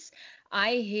 categories,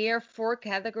 I hear 4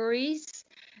 categories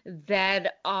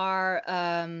that are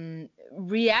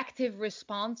reactive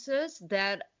responses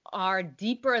that are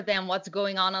deeper than what's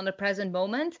going on the present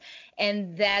moment,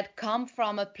 and that come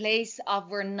from a place of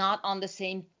we're not on the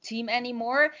same team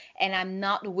anymore, and I'm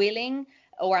not willing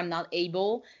or I'm not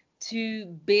able to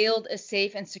build a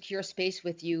safe and secure space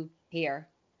with you here.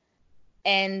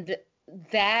 And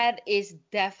that is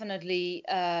definitely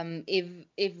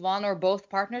if one or both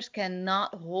partners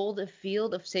cannot hold a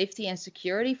field of safety and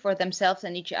security for themselves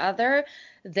and each other,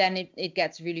 then it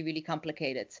gets really, really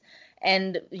complicated.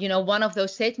 And one of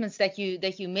those statements that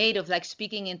you made of like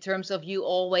speaking in terms of you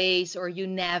always or you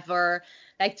never,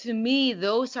 like to me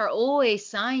those are always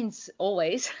signs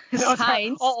always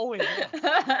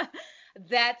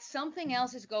that something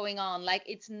else is going on. Like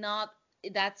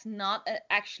that's not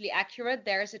actually accurate.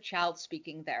 There's a child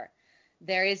speaking there.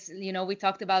 There is, we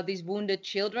talked about these wounded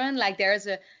children. Like there's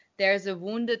a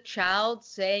wounded child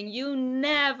saying you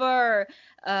never.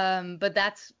 But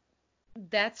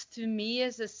that's to me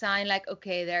is a sign like,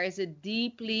 okay, there is a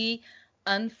deeply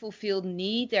unfulfilled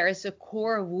need. There is a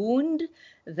core wound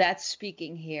that's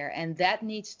speaking here, and that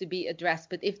needs to be addressed.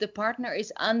 But if the partner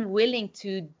is unwilling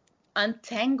to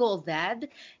untangle that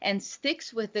and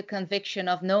sticks with the conviction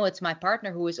of no, it's my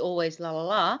partner who is always la la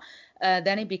la,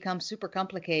 then it becomes super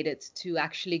complicated to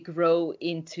actually grow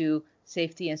into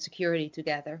safety and security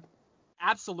together.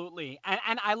 Absolutely.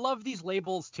 And I love these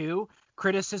labels too: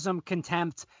 criticism,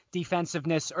 contempt,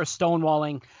 defensiveness, or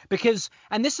stonewalling, because,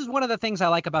 and this is one of the things I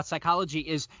like about psychology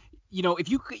is, if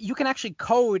you can actually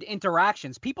code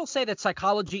interactions. People say that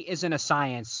psychology isn't a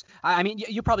science. I mean,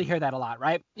 you probably hear that a lot,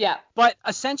 right? Yeah. But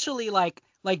essentially, like,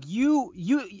 like you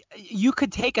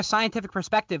could take a scientific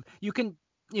perspective. You can,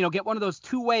 get one of those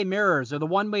two-way mirrors or the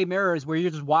one-way mirrors where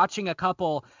you're just watching a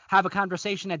couple have a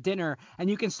conversation at dinner, and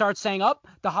you can start saying, "Oh,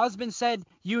 the husband said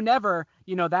you never,"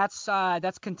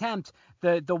 that's contempt.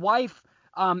 The wife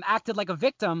acted like a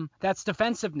victim, that's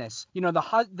defensiveness.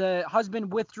 The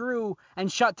husband withdrew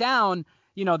and shut down,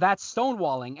 that's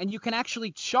stonewalling. And you can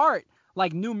actually chart,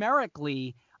 like,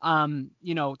 numerically,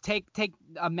 take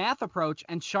a math approach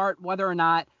and chart whether or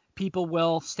not people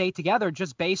will stay together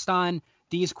just based on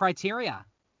these criteria.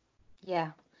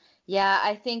 Yeah.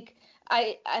 I think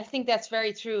that's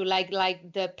very true. Like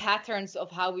the patterns of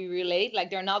how we relate,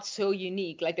 like they're not so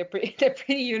unique. Like they're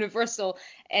pretty universal,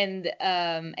 and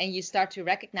you start to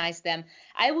recognize them.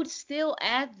 I would still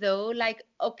add though, like,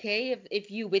 okay, if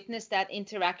you witness that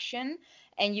interaction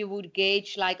and you would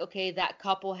gauge like, okay, that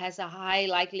couple has a high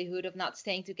likelihood of not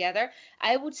staying together,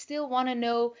 I would still want to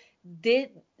know,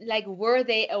 were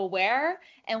they aware,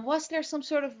 and was there some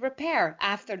sort of repair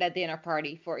after that dinner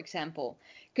party, for example?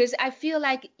 Because I feel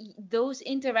like those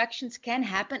interactions can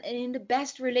happen, and in the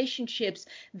best relationships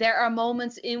there are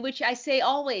moments in which I say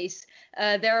always,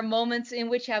 there are moments in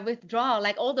which I withdraw,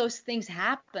 like all those things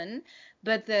happen.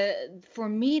 But for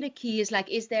me the key is, like,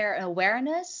 is there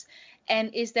awareness,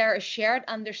 and is there a shared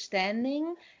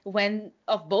understanding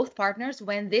of both partners?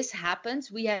 When this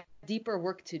happens, we have deeper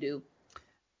work to do.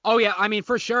 Oh, yeah, I mean,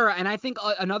 for sure. And I think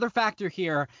another factor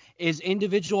here is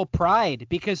individual pride,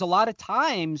 because a lot of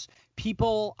times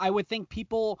I would think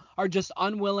people are just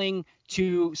unwilling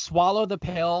to swallow the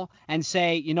pill and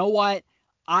say, you know what,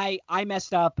 I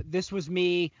messed up. This was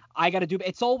me. I got to do.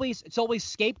 It's always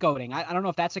scapegoating. I don't know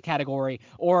if that's a category,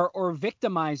 or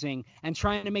victimizing and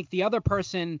trying to make the other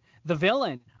person the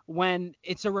villain, when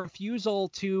it's a refusal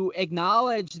to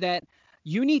acknowledge that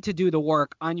you need to do the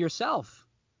work on yourself.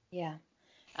 Yeah.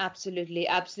 Absolutely.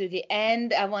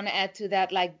 And I want to add to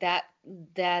that, like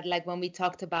like when we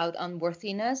talked about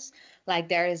unworthiness, like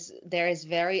there is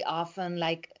very often,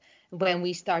 like, when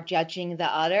we start judging the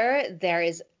other, there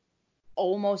is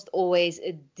almost always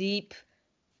a deep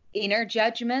inner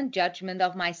judgment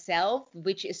of myself,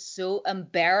 which is so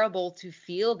unbearable to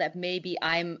feel, that maybe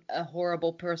I'm a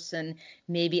horrible person,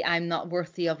 maybe I'm not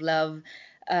worthy of love.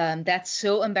 That's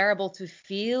so unbearable to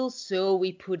feel, so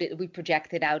we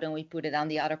project it out and we put it on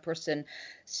the other person.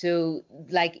 So,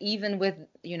 like, even with,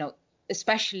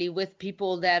 especially with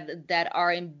people that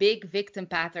are in big victim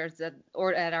patterns, that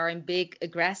are in big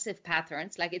aggressive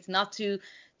patterns, like, it's not to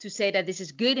say that this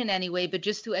is good in any way, but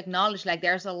just to acknowledge, like,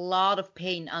 there's a lot of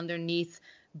pain underneath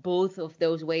both of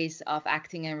those ways of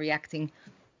acting and reacting.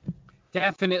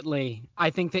 Definitely. I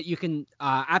think that you can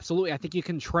absolutely. I think you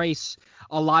can trace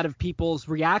a lot of people's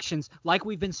reactions, like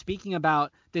we've been speaking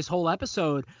about this whole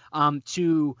episode,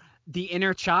 to the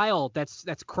inner child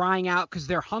that's crying out because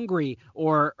they're hungry,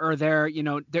 or they're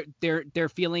they're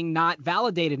feeling not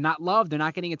validated, not loved, they're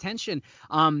not getting attention.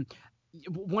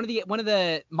 One of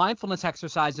the mindfulness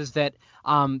exercises that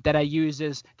I use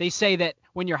is, they say that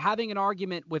when you're having an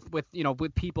argument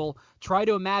with people, try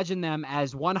to imagine them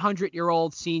as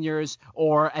 100-year-old seniors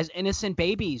or as innocent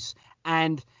babies,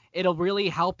 and it'll really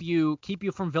help you keep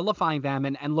you from vilifying them,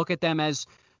 and look at them as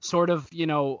sort of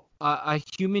a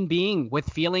human being with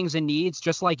feelings and needs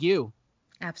just like you.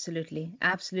 Absolutely.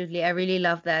 I really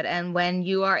love that. And when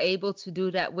you are able to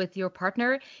do that with your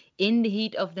partner in the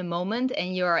heat of the moment,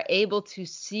 and you are able to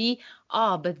see,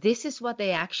 but this is what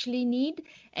they actually need,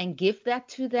 and give that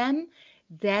to them,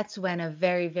 that's when a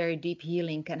very, very deep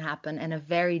healing can happen, and a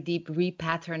very deep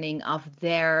repatterning of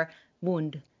their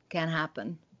wound can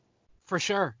happen. For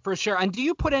sure. And do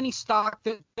you put any stock?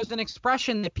 There's an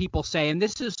expression that people say, and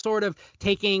this is sort of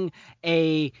taking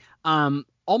a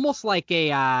almost like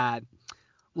a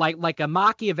like a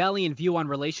Machiavellian view on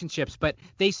relationships, but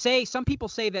some people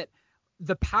say that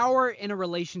the power in a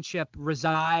relationship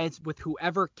resides with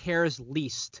whoever cares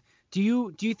least. Do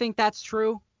you think that's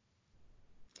true?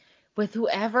 With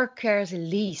whoever cares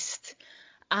least,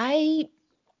 I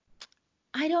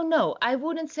don't know. I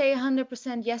wouldn't say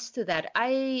 100% yes to that.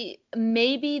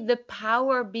 Maybe the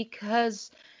power,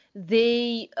 because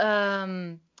they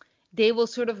will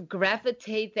sort of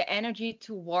gravitate the energy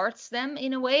towards them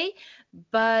in a way.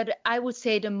 But I would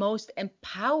say the most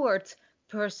empowered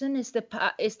person is the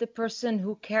person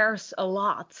who cares a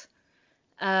lot,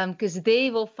 because they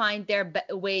will find their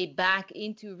way back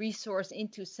into resource,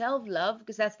 into self-love,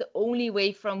 because that's the only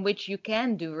way from which you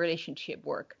can do relationship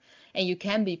work and you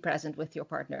can be present with your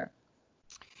partner.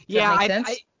 Yeah,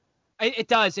 It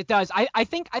does. It does. I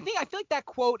feel like that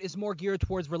quote is more geared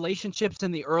towards relationships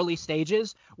in the early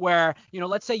stages where,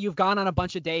 let's say you've gone on a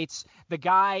bunch of dates. The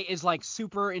guy is like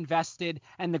super invested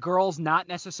and the girl's not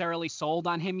necessarily sold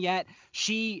on him yet.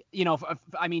 She,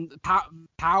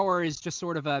 power is just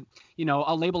sort of a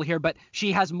label here, but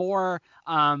she has more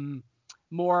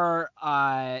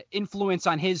influence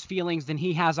on his feelings than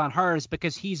he has on hers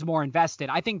because he's more invested.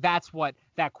 I think that's what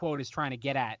that quote is trying to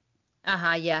get at.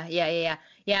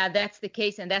 Yeah, that's the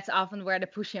case, and that's often where the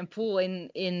push and pull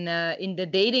in the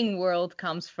dating world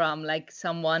comes from, like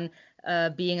someone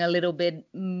being a little bit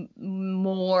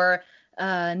more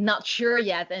not sure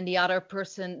yet, and the other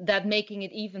person, that making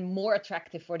it even more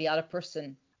attractive for the other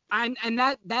person. And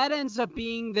that ends up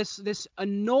being this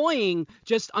annoying,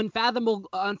 just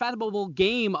unfathomable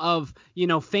game of,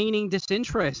 feigning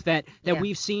disinterest that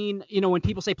we've seen, when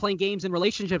people say playing games in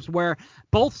relationships where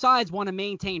both sides want to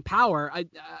maintain power,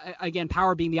 again,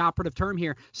 power being the operative term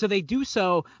here. So they do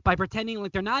so by pretending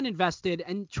like they're not invested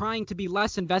and trying to be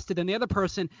less invested than the other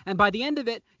person. And by the end of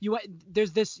it,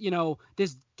 there's this,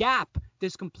 this gap,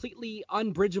 this completely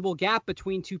unbridgeable gap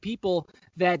between two people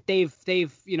that they've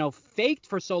faked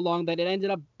for so long that it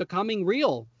ended up becoming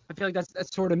real. I feel like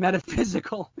that's sort of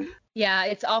metaphysical. Yeah,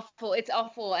 it's awful. It's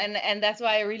awful. And that's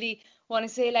why I really want to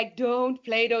say, like, don't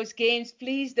play those games.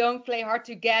 Please don't play hard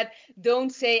to get. Don't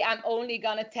say I'm only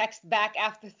gonna text back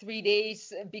after 3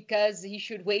 days because he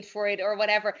should wait for it or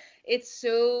whatever. It's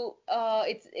so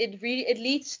it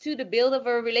leads to the build of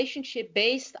a relationship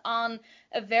based on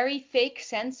a very fake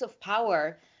sense of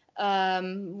power.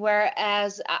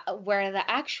 Whereas where the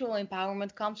actual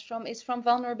empowerment comes from is from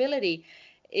vulnerability.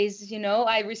 Is,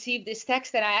 I received this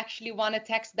text and I actually want to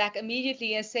text back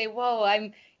immediately and say, whoa,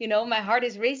 I'm, my heart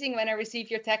is racing when I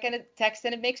receive your text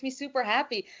and it makes me super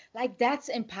happy. Like, that's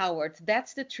empowered.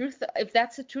 That's the truth. If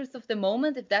that's the truth of the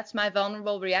moment, if that's my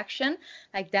vulnerable reaction,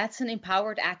 like, that's an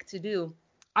empowered act to do.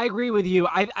 I agree with you.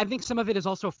 I think some of it is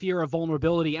also fear of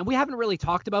vulnerability. And we haven't really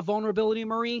talked about vulnerability,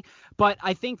 Marie, but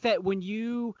I think that when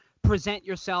you present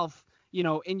yourself,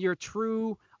 in your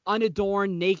true,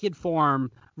 unadorned, naked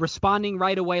form, responding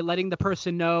right away, letting the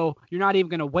person know you're not even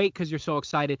going to wait because you're so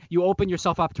excited, you open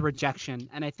yourself up to rejection.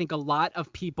 And I think a lot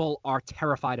of people are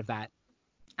terrified of that.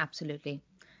 Absolutely.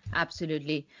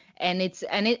 And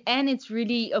it's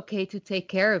really okay to take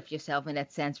care of yourself in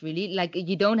that sense, really. Like,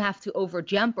 you don't have to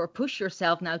overjump or push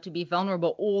yourself now to be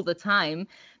vulnerable all the time,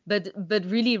 but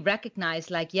really recognize,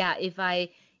 like, yeah, if I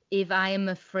am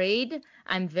afraid,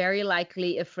 I'm very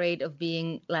likely afraid of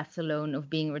being left alone, of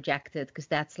being rejected, because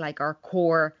that's like our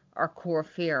core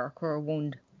fear, our core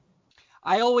wound.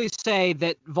 I always say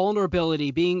that vulnerability,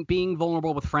 being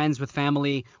vulnerable with friends, with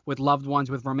family, with loved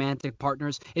ones, with romantic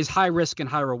partners, is high risk and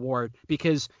high reward.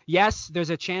 Because yes,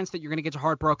 there's a chance that you're going to get your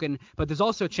heart broken, but there's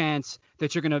also a chance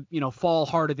that you're going to, fall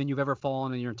harder than you've ever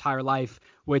fallen in your entire life,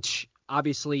 which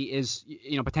obviously is,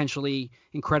 potentially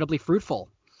incredibly fruitful.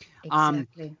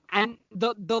 Exactly. And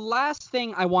the last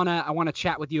thing I wanna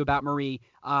chat with you about, Marie,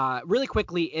 really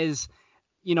quickly is,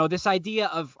 this idea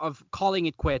of calling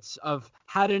it quits, of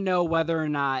how to know whether or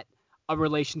not a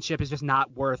relationship is just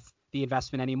not worth the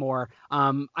investment anymore.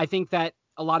 I think that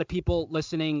a lot of people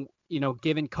listening,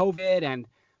 given COVID and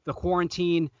the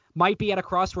quarantine, might be at a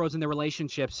crossroads in their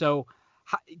relationship. So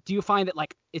do you find that,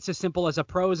 like, it's as simple as a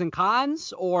pros and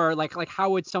cons, or like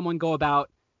how would someone go about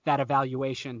that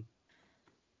evaluation?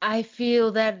 I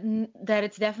feel that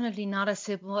it's definitely not as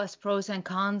simple as pros and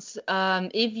cons.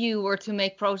 If you were to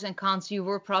make pros and cons, you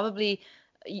would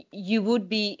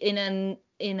be in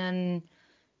an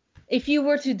if you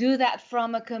were to do that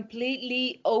from a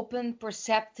completely open,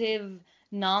 perceptive,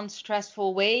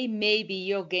 non-stressful way, maybe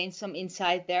you'll gain some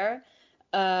insight there.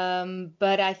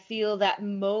 But I feel that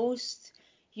most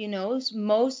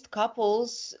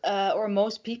couples or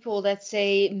most people that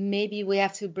say maybe we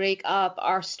have to break up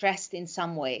are stressed in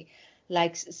some way.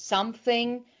 Like,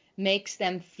 something makes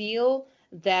them feel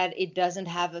that it doesn't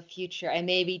have a future, and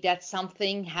maybe that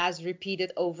something has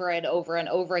repeated over and over and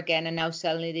over again, and now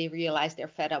suddenly they realize they're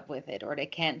fed up with it or they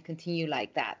can't continue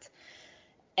like that.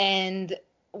 And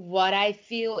what I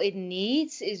feel it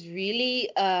needs is really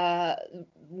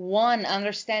one,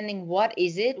 understanding what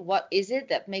is it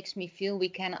that makes me feel we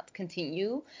cannot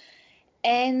continue.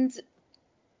 And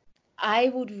I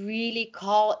would really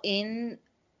call in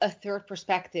a third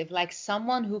perspective, like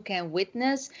someone who can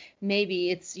witness. Maybe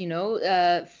it's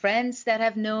friends that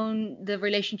have known the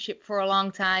relationship for a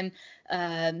long time,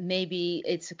 maybe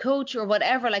it's a coach or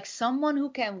whatever, like someone who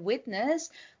can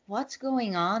witness what's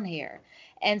going on here,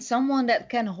 and someone that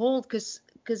can hold,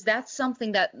 because that's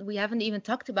something that we haven't even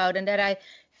talked about, and that I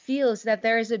feel is that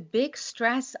there is a big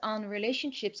stress on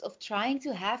relationships of trying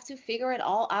to have to figure it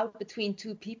all out between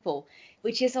two people,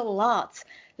 which is a lot.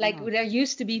 Like there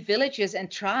used to be villages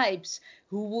and tribes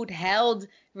who would held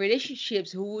relationships,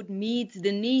 who would meet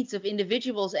the needs of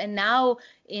individuals. And now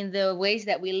in the ways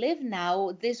that we live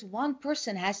now, this one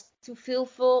person has to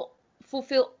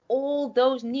fulfill all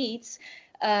those needs,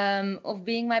 of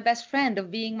being my best friend, of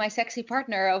being my sexy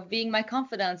partner, of being my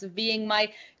confidant, of being my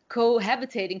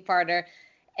cohabitating partner.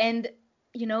 And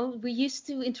we used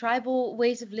to, in tribal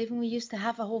ways of living, we used to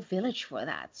have a whole village for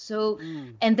that. So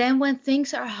and then when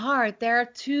things are hard, there are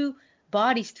two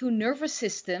bodies, two nervous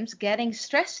systems getting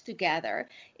stressed together.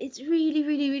 It's really,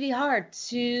 really, really hard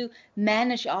to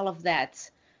manage all of that.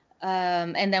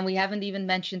 And then we haven't even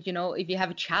mentioned, if you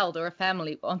have a child or a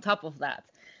family on top of that.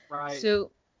 Right.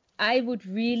 So I would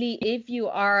really, if you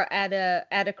are at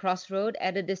a crossroad,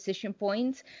 at a decision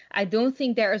point, I don't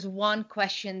think there is one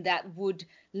question that would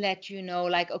let you know,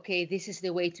 like, okay, this is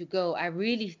the way to go. I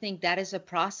really think that is a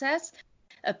process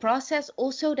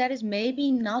also that is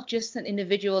maybe not just an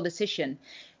individual decision.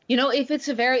 If it's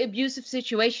a very abusive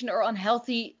situation or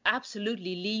unhealthy,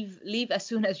 absolutely leave as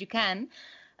soon as you can.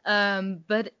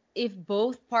 But if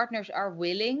both partners are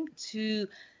willing to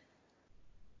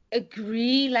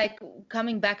agree, like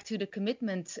coming back to the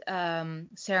commitment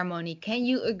ceremony, can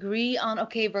you agree on,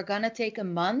 okay, we're gonna take a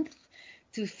month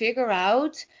to figure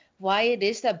out why it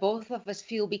is that both of us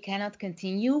feel we cannot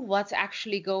continue, what's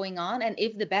actually going on, and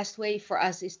if the best way for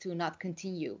us is to not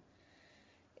continue.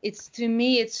 To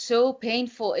me, it's so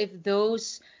painful if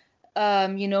those,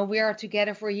 we are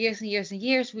together for years and years and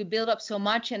years, we build up so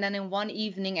much, and then in one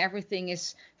evening, everything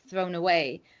is thrown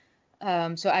away.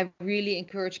 So I really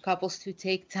encourage couples to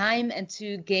take time and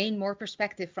to gain more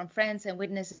perspective from friends and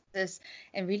witnesses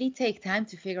and really take time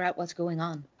to figure out what's going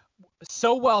on.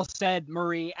 So well said,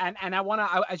 Marie. And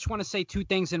I just want to say two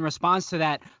things in response to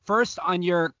that. First, on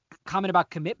your comment about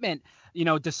commitment,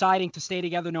 deciding to stay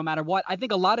together no matter what. I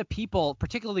think a lot of people,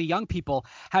 particularly young people,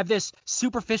 have this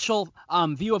superficial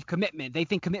view of commitment. They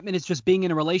think commitment is just being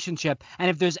in a relationship. And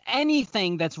if there's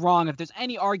anything that's wrong, if there's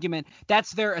any argument,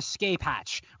 that's their escape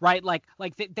hatch, right? Like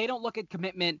they don't look at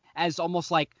commitment as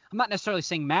almost like, I'm not necessarily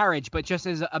saying marriage, but just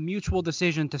as a mutual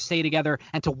decision to stay together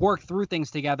and to work through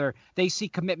things together. They see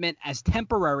commitment as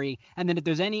temporary. And then if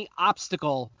there's any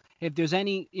obstacle, if there's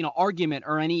any, argument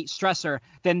or any stressor,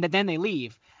 then they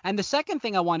leave. And the second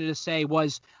thing I wanted to say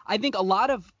was, I think a lot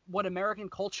of what American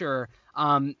culture,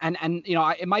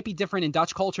 it might be different in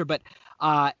Dutch culture, but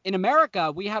in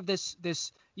America, we have this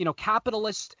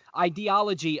capitalist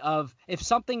ideology of, if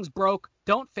something's broke,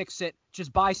 don't fix it,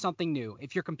 just buy something new.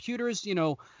 If your computer's,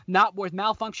 not worth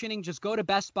malfunctioning, just go to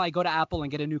Best Buy, go to Apple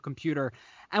and get a new computer.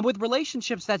 And with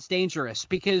relationships, that's dangerous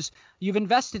because you've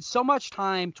invested so much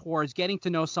time towards getting to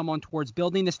know someone, towards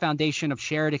building this foundation of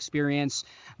shared experience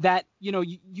that,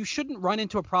 you shouldn't run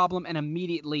into a problem and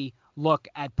immediately look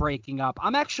at breaking up.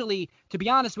 I'm actually, to be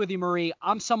honest with you, Marie,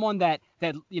 I'm someone that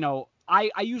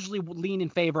I usually lean in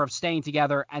favor of staying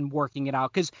together and working it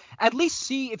out, because at least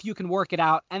see if you can work it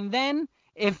out. And then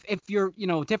if your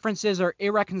differences are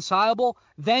irreconcilable,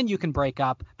 then you can break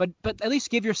up. But at least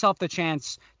give yourself the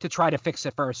chance to try to fix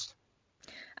it first.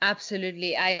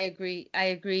 Absolutely. I agree.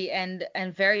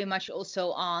 And very much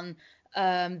also on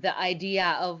the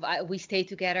idea of we stay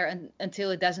together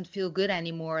until it doesn't feel good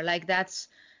anymore. Like that's,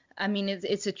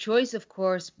 it's a choice, of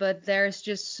course, but there's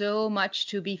just so much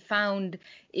to be found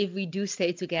if we do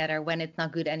stay together when it's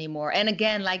not good anymore. And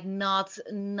again, like not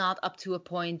up to a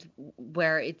point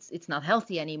where it's not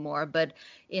healthy anymore, but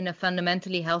in a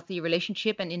fundamentally healthy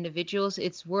relationship and individuals,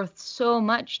 it's worth so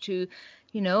much to,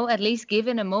 at least give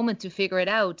it a moment to figure it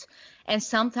out. And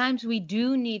sometimes we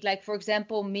do need, like, for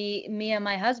example, me and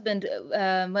my husband,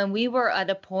 when we were at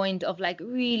a point of like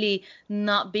really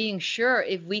not being sure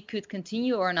if we could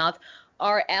continue or not,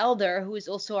 our elder, who is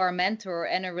also our mentor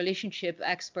and a relationship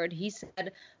expert, he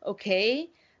said, okay,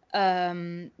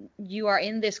 you are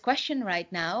in this question right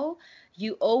now.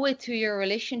 You owe it to your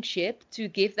relationship to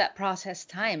give that process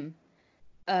time.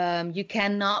 You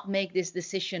cannot make this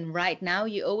decision right now.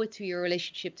 You owe it to your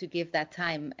relationship to give that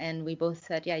time. And we both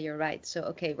said, yeah, you're right. So,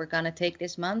 okay, we're going to take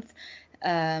this month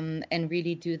and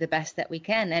really do the best that we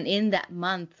can. And in that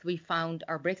month, we found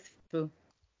our breakthrough.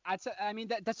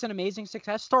 That's an amazing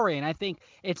success story. And I think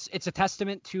it's a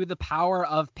testament to the power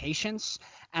of patience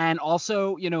and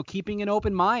also, keeping an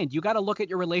open mind. You got to look at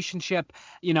your relationship,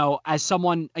 as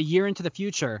someone a year into the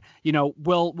future.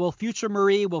 Will future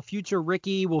Marie, will future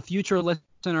Ricky, will future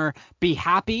listener be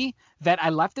happy that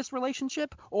I left this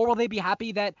relationship, or will they be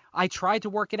happy that I tried to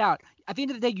work it out? At the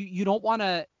end of the day, you don't want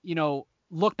to,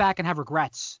 look back and have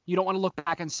regrets. You don't want to look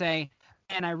back and say,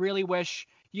 and I really wish,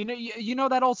 you know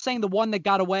that old saying, the one that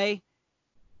got away.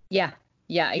 Yeah.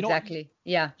 Yeah, exactly.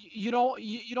 You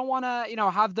don't want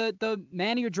to, have the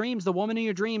man of your dreams, the woman of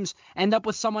your dreams end up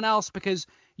with someone else because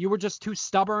you were just too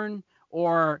stubborn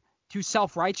or too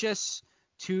self-righteous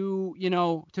to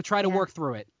try to work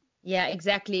through it. Yeah,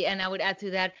 exactly. And I would add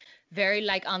to that, very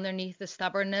like underneath the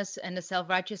stubbornness and the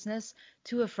self-righteousness,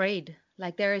 too afraid.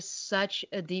 Like there is such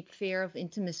a deep fear of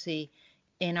intimacy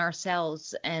in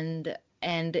ourselves. And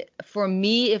for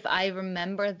me, if I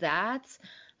remember that,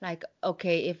 like,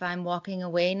 okay, if I'm walking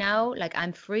away now, like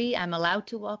I'm free, I'm allowed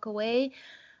to walk away,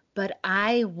 but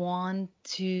I want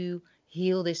to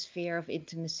heal this fear of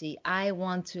intimacy. I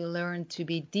want to learn to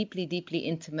be deeply, deeply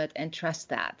intimate and trust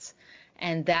that.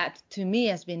 And that, to me,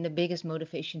 has been the biggest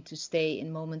motivation to stay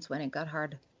in moments when it got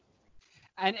hard.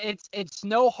 And it's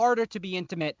no harder to be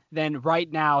intimate than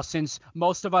right now, since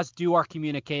most of us do our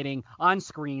communicating on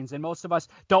screens, and most of us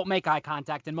don't make eye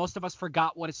contact, and most of us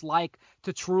forgot what it's like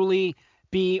to truly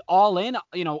be all in,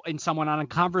 in someone on a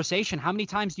conversation. How many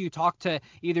times do you talk to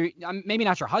either, maybe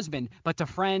not your husband, but to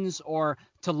friends or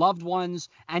to loved ones,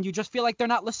 and you just feel like they're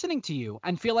not listening to you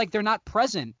and feel like they're not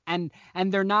present and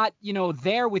they're not,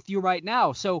 there with you right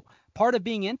now. So part of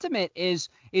being intimate is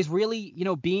really,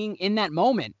 being in that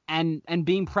moment and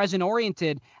being present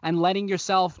oriented and letting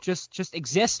yourself just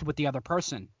exist with the other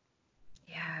person.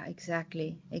 Yeah,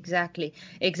 exactly.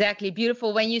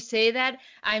 Beautiful. When you say that,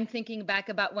 I'm thinking back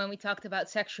about when we talked about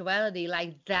sexuality,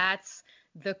 like that's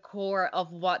the core of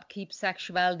what keeps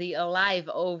sexuality alive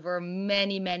over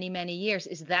many, many, many years,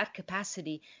 is that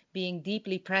capacity, being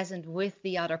deeply present with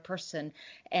the other person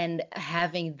and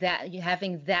having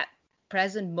that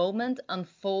present moment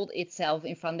unfold itself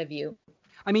in front of you.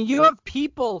 I mean, you have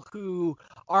people who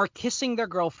are kissing their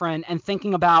girlfriend and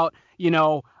thinking about,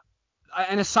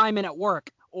 an assignment at work,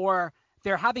 or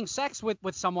they're having sex with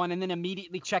someone and then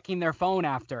immediately checking their phone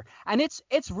after. And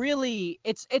it's really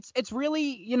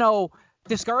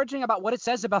discouraging about what it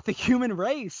says about the human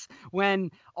race when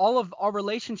all of our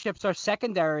relationships are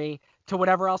secondary to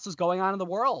whatever else is going on in the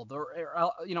world or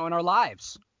in our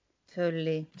lives.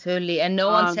 Totally. And no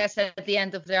one says at the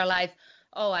end of their life,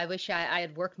 oh, I wish I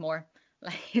had worked more.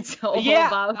 Like it's all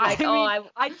about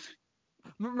like,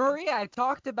 Maria, I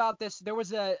talked about this. There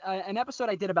was an episode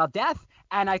I did about death,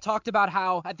 and I talked about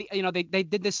how they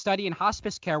did this study in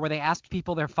hospice care where they asked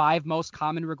people their 5 most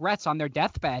common regrets on their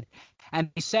deathbed, and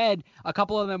they said a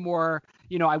couple of them were,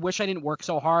 I wish I didn't work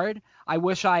so hard. I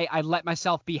wish I let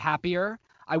myself be happier.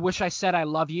 I wish I said I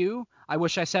love you. I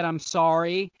wish I said I'm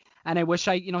sorry, and I wish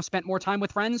I spent more time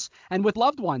with friends and with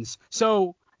loved ones.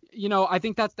 So I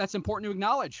think that's important to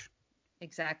acknowledge.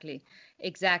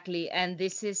 Exactly. And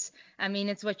this is, I mean,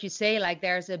 it's what you say, like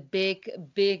there's a big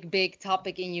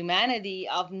topic in humanity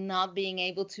of not being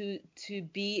able to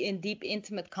be in deep,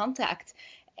 intimate contact,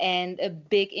 and a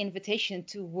big invitation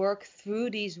to work through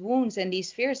these wounds and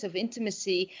these fears of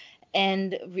intimacy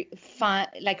and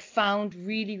found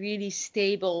really, really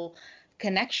stable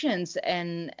connections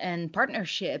and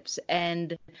partnerships,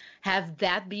 and have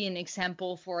that be an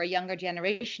example for a younger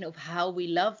generation of how we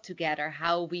love together,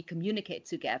 how we communicate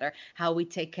together, how we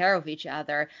take care of each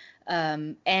other,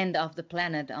 and of the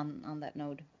planet on that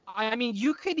note. I mean,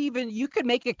 you could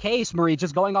make a case, Marie,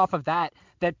 just going off of that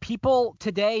people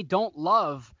today don't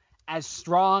love as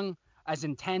strong, as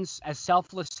intense, as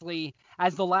selflessly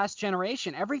as the last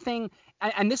generation. Everything,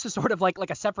 and this is sort of like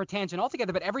a separate tangent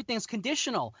altogether, but everything's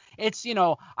conditional. It's,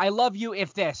 I love you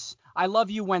if this, I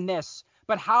love you when this.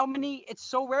 But it's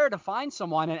so rare to find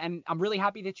someone, and I'm really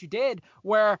happy that you did,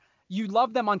 where you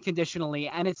love them unconditionally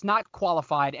and it's not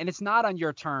qualified and it's not on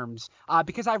your terms.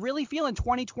 Because I really feel in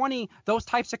 2020, those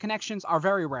types of connections are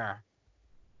very rare.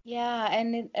 Yeah,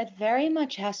 and it very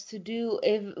much has to do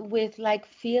with like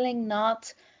feeling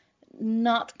not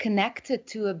connected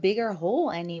to a bigger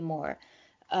whole anymore.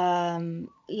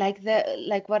 Like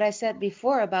what I said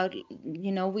before about,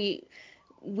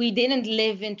 we didn't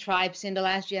live in tribes in the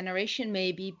last generation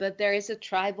maybe, but there is a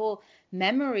tribal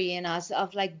memory in us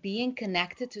of like being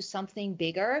connected to something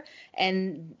bigger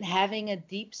and having a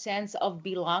deep sense of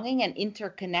belonging and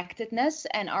interconnectedness.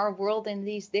 And our world in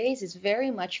these days is very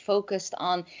much focused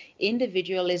on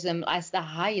individualism as the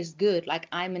highest good. Like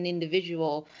I'm an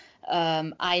individual,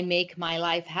 I make my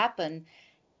life happen.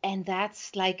 And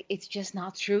that's like, it's just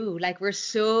not true. Like we're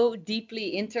so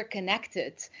deeply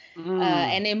interconnected.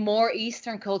 And in more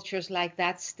Eastern cultures, like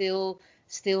that's still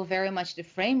very much the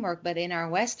framework. But in our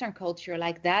Western culture,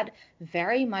 like that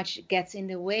very much gets in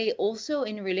the way also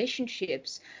in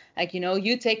relationships. Like,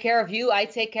 you take care of you, I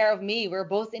take care of me. We're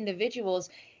both individuals.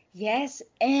 Yes,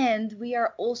 and we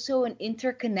are also an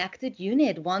interconnected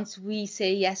unit once we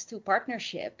say yes to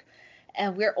partnership.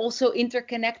 And we're also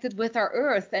interconnected with our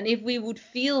earth. And if we would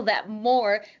feel that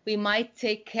more, we might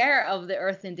take care of the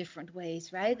earth in different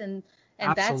ways, right? And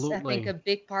that's, I think, a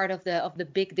big part of the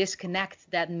big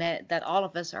disconnect that all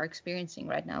of us are experiencing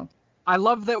right now. I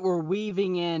love that we're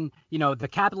weaving in, the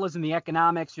capitalism, the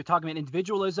economics. You're talking about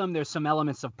individualism. There's some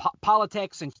elements of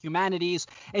politics and humanities.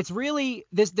 It's really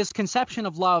this conception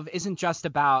of love isn't just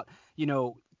about,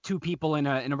 two people in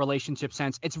a relationship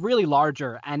sense. It's really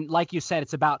larger. And like you said,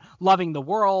 it's about loving the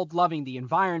world, loving the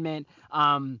environment.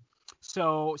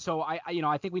 So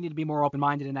I think we need to be more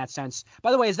open-minded in that sense.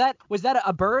 By the way, was that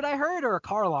a bird I heard or a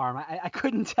car alarm? I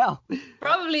couldn't tell.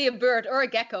 Probably a bird or a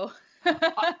gecko.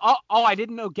 I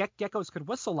didn't know geckos could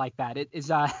whistle like that. It is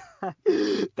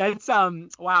that's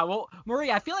wow. Well,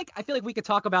 Marie, I feel like we could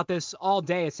talk about this all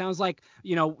day. It sounds like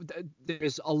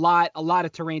there's a lot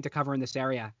of terrain to cover in this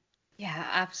area. Yeah,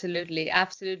 absolutely,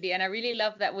 and I really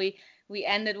love that we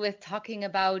ended with talking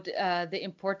about the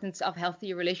importance of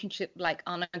healthy relationship, like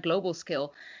on a global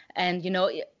scale. And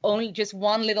only just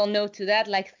one little note to that,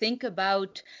 like think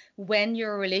about when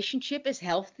your relationship is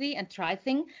healthy and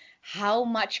thriving, how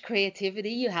much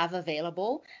creativity you have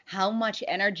available, how much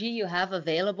energy you have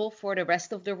available for the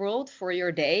rest of the world, for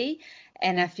your day.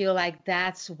 And I feel like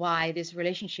that's why this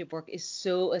relationship work is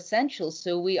so essential.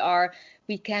 So we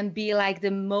can be like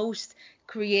the most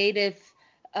creative,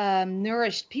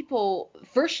 nourished people,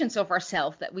 versions of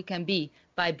ourselves that we can be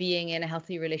by being in a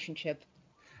healthy relationship.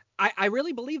 I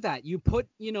really believe that. You put,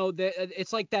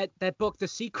 it's like that book, The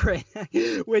Secret,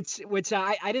 which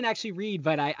I didn't actually read,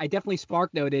 but I definitely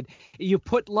spark noted. You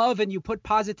put love and you put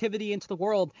positivity into the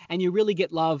world, and you really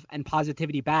get love and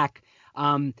positivity back.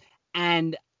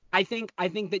 And I think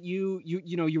that you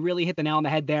really hit the nail on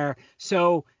the head there.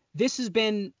 So this has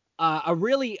been a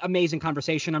really amazing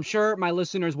conversation. I'm sure my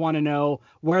listeners want to know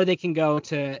where they can go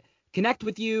to connect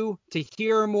with you, to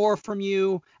hear more from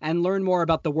you, and learn more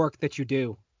about the work that you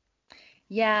do.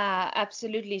 Yeah,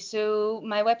 absolutely. So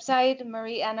my website,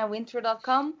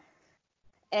 marieannawinter.com.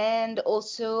 And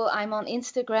also I'm on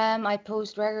Instagram. I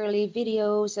post regularly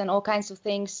videos and all kinds of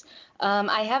things.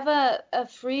 I have a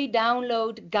free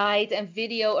download guide and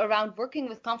video around working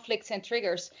with conflicts and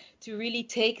triggers to really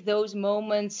take those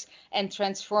moments and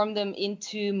transform them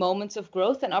into moments of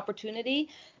growth and opportunity.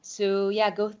 So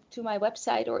yeah, go to my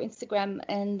website or Instagram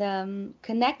and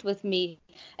connect with me.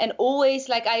 And always,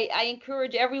 like I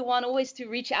encourage everyone always to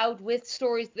reach out with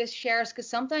stories, with shares, because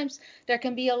sometimes there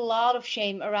can be a lot of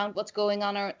shame around what's going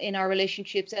on in our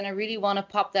relationships. And I really want to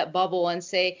pop that bubble and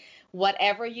say,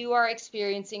 whatever you are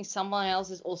experiencing, someone else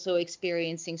is also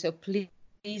experiencing. So please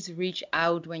reach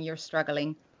out when you're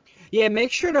struggling. Yeah,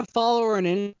 make sure to follow her on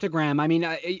Instagram. I mean,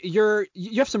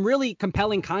 you have some really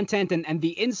compelling content, and the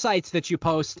insights that you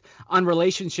post on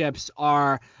relationships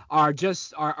are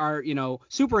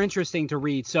super interesting to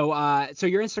read. So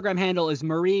your Instagram handle is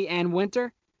Marie Ann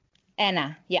Winter.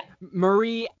 Anna, yeah.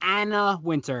 Marie Anna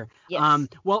Winter. Yes.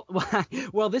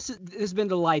 Well, this has been a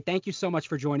delight. Thank you so much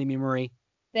for joining me, Marie.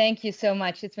 Thank you so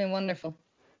much. It's been wonderful.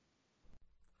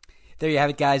 There you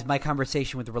have it, guys. My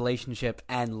conversation with the relationship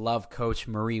and love coach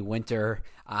Marie Winter.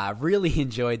 Really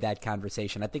enjoyed that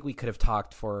conversation. I think we could have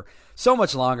talked for so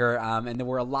much longer, and there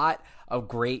were a lot of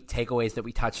great takeaways that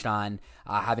we touched on,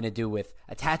 having to do with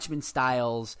attachment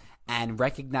styles and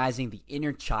recognizing the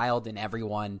inner child in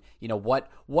everyone.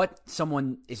 What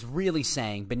someone is really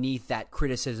saying beneath that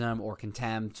criticism or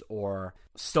contempt or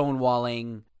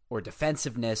stonewalling or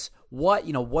defensiveness. What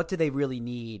do they really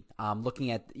need?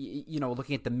 Looking at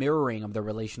the mirroring of their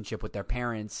relationship with their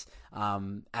parents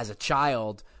as a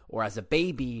child or as a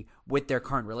baby with their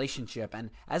current relationship. And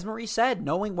as Marie said,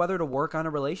 knowing whether to work on a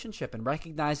relationship and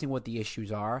recognizing what the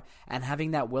issues are and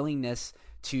having that willingness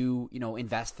to,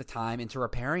 invest the time into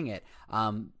repairing it.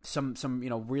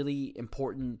 Some really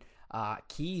important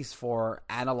keys for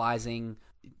analyzing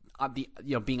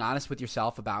being honest with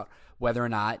yourself about whether or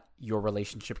not your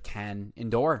relationship can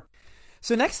endure.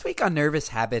 So next week on Nervous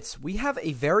Habits, we have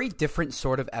a very different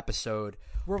sort of episode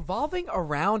revolving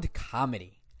around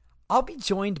comedy. I'll be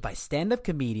joined by stand-up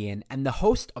comedian and the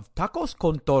host of Tacos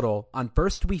con Toro on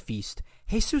First We Feast,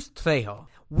 Jesus Trejo.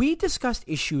 We discussed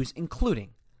issues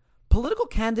including political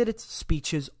candidates'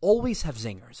 speeches always have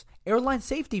zingers, airline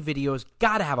safety videos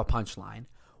gotta have a punchline.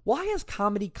 Why has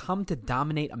comedy come to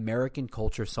dominate American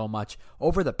culture so much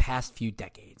over the past few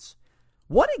decades?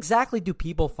 What exactly do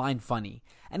people find funny?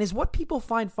 And is what people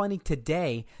find funny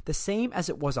today the same as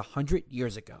it was 100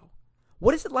 years ago?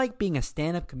 What is it like being a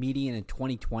stand-up comedian in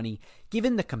 2020,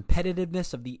 given the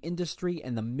competitiveness of the industry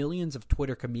and the millions of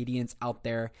Twitter comedians out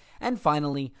there? And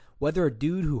finally, whether a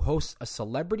dude who hosts a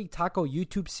celebrity taco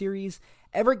YouTube series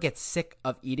ever gets sick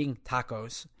of eating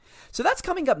tacos. So that's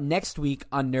coming up next week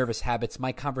on Nervous Habits,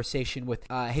 my conversation with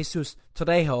Jesus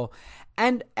Torrejo.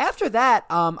 And after that,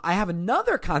 I have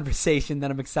another conversation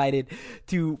that I'm excited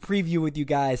to preview with you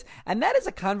guys. And that is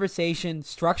a conversation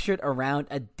structured around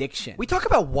addiction. We talk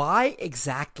about why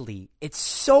exactly it's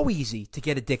so easy to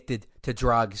get addicted to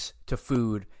drugs, to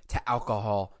food, to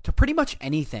alcohol, to pretty much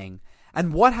anything.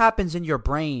 And what happens in your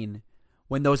brain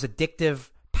when those addictive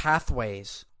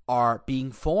pathways are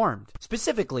being formed.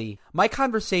 Specifically, my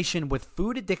conversation with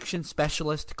food addiction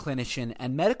specialist, clinician,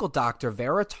 and medical doctor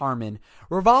Vera Tarman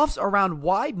revolves around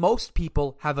why most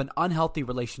people have an unhealthy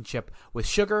relationship with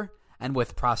sugar and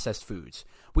with processed foods.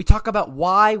 We talk about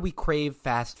why we crave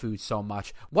fast food so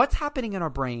much, what's happening in our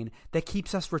brain that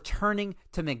keeps us returning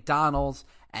to McDonald's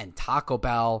and Taco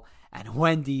Bell and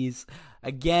Wendy's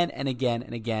again and again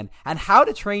and again, and how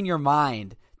to train your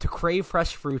mind to crave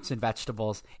fresh fruits and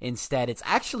vegetables instead. It's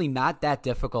actually not that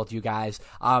difficult, you guys.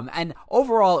 And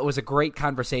overall, it was a great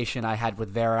conversation I had with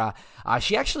Vera.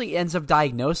 She actually ends up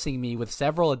diagnosing me with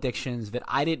several addictions that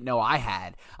I didn't know I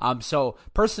had. So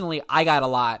personally, I got a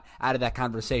lot out of that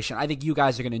conversation. I think you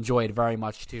guys are going to enjoy it very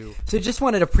much too. So just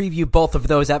wanted to preview both of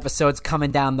those episodes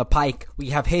coming down the pike. We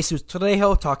have Jesus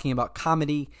Torrejo talking about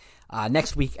comedy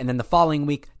next week, and then the following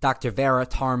week, Dr. Vera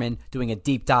Tarman doing a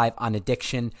deep dive on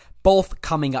addiction, both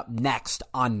coming up next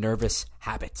on Nervous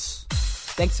Habits.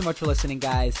 Thanks so much for listening,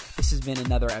 guys. This has been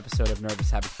another episode of Nervous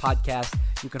Habits Podcast.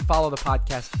 You can follow the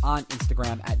podcast on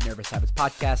Instagram at Nervous Habits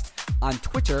Podcast, on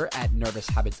Twitter at Nervous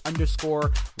Habits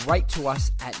 _, write to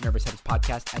us at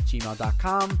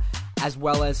nervoushabitspodcast@gmail.com, as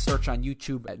well as search on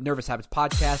YouTube at Nervous Habits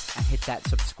Podcast and hit that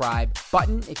subscribe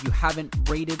button. If you haven't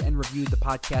rated and reviewed the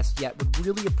podcast yet, would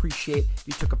really appreciate if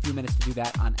you took a few minutes to do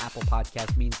that on Apple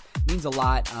Podcasts. Means a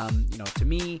lot, to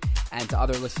me and to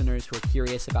other listeners who are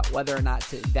curious about whether or not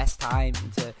to invest time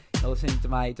into listening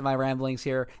to my ramblings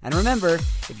here. And remember,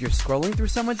 if you're scrolling through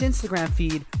someone's Instagram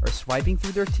feed or swiping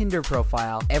through their Tinder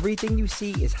profile, everything you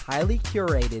see is highly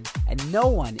curated, and no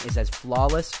one is as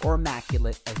flawless or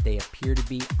immaculate as they appear to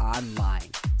be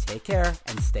online. Take care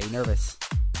and stay nervous.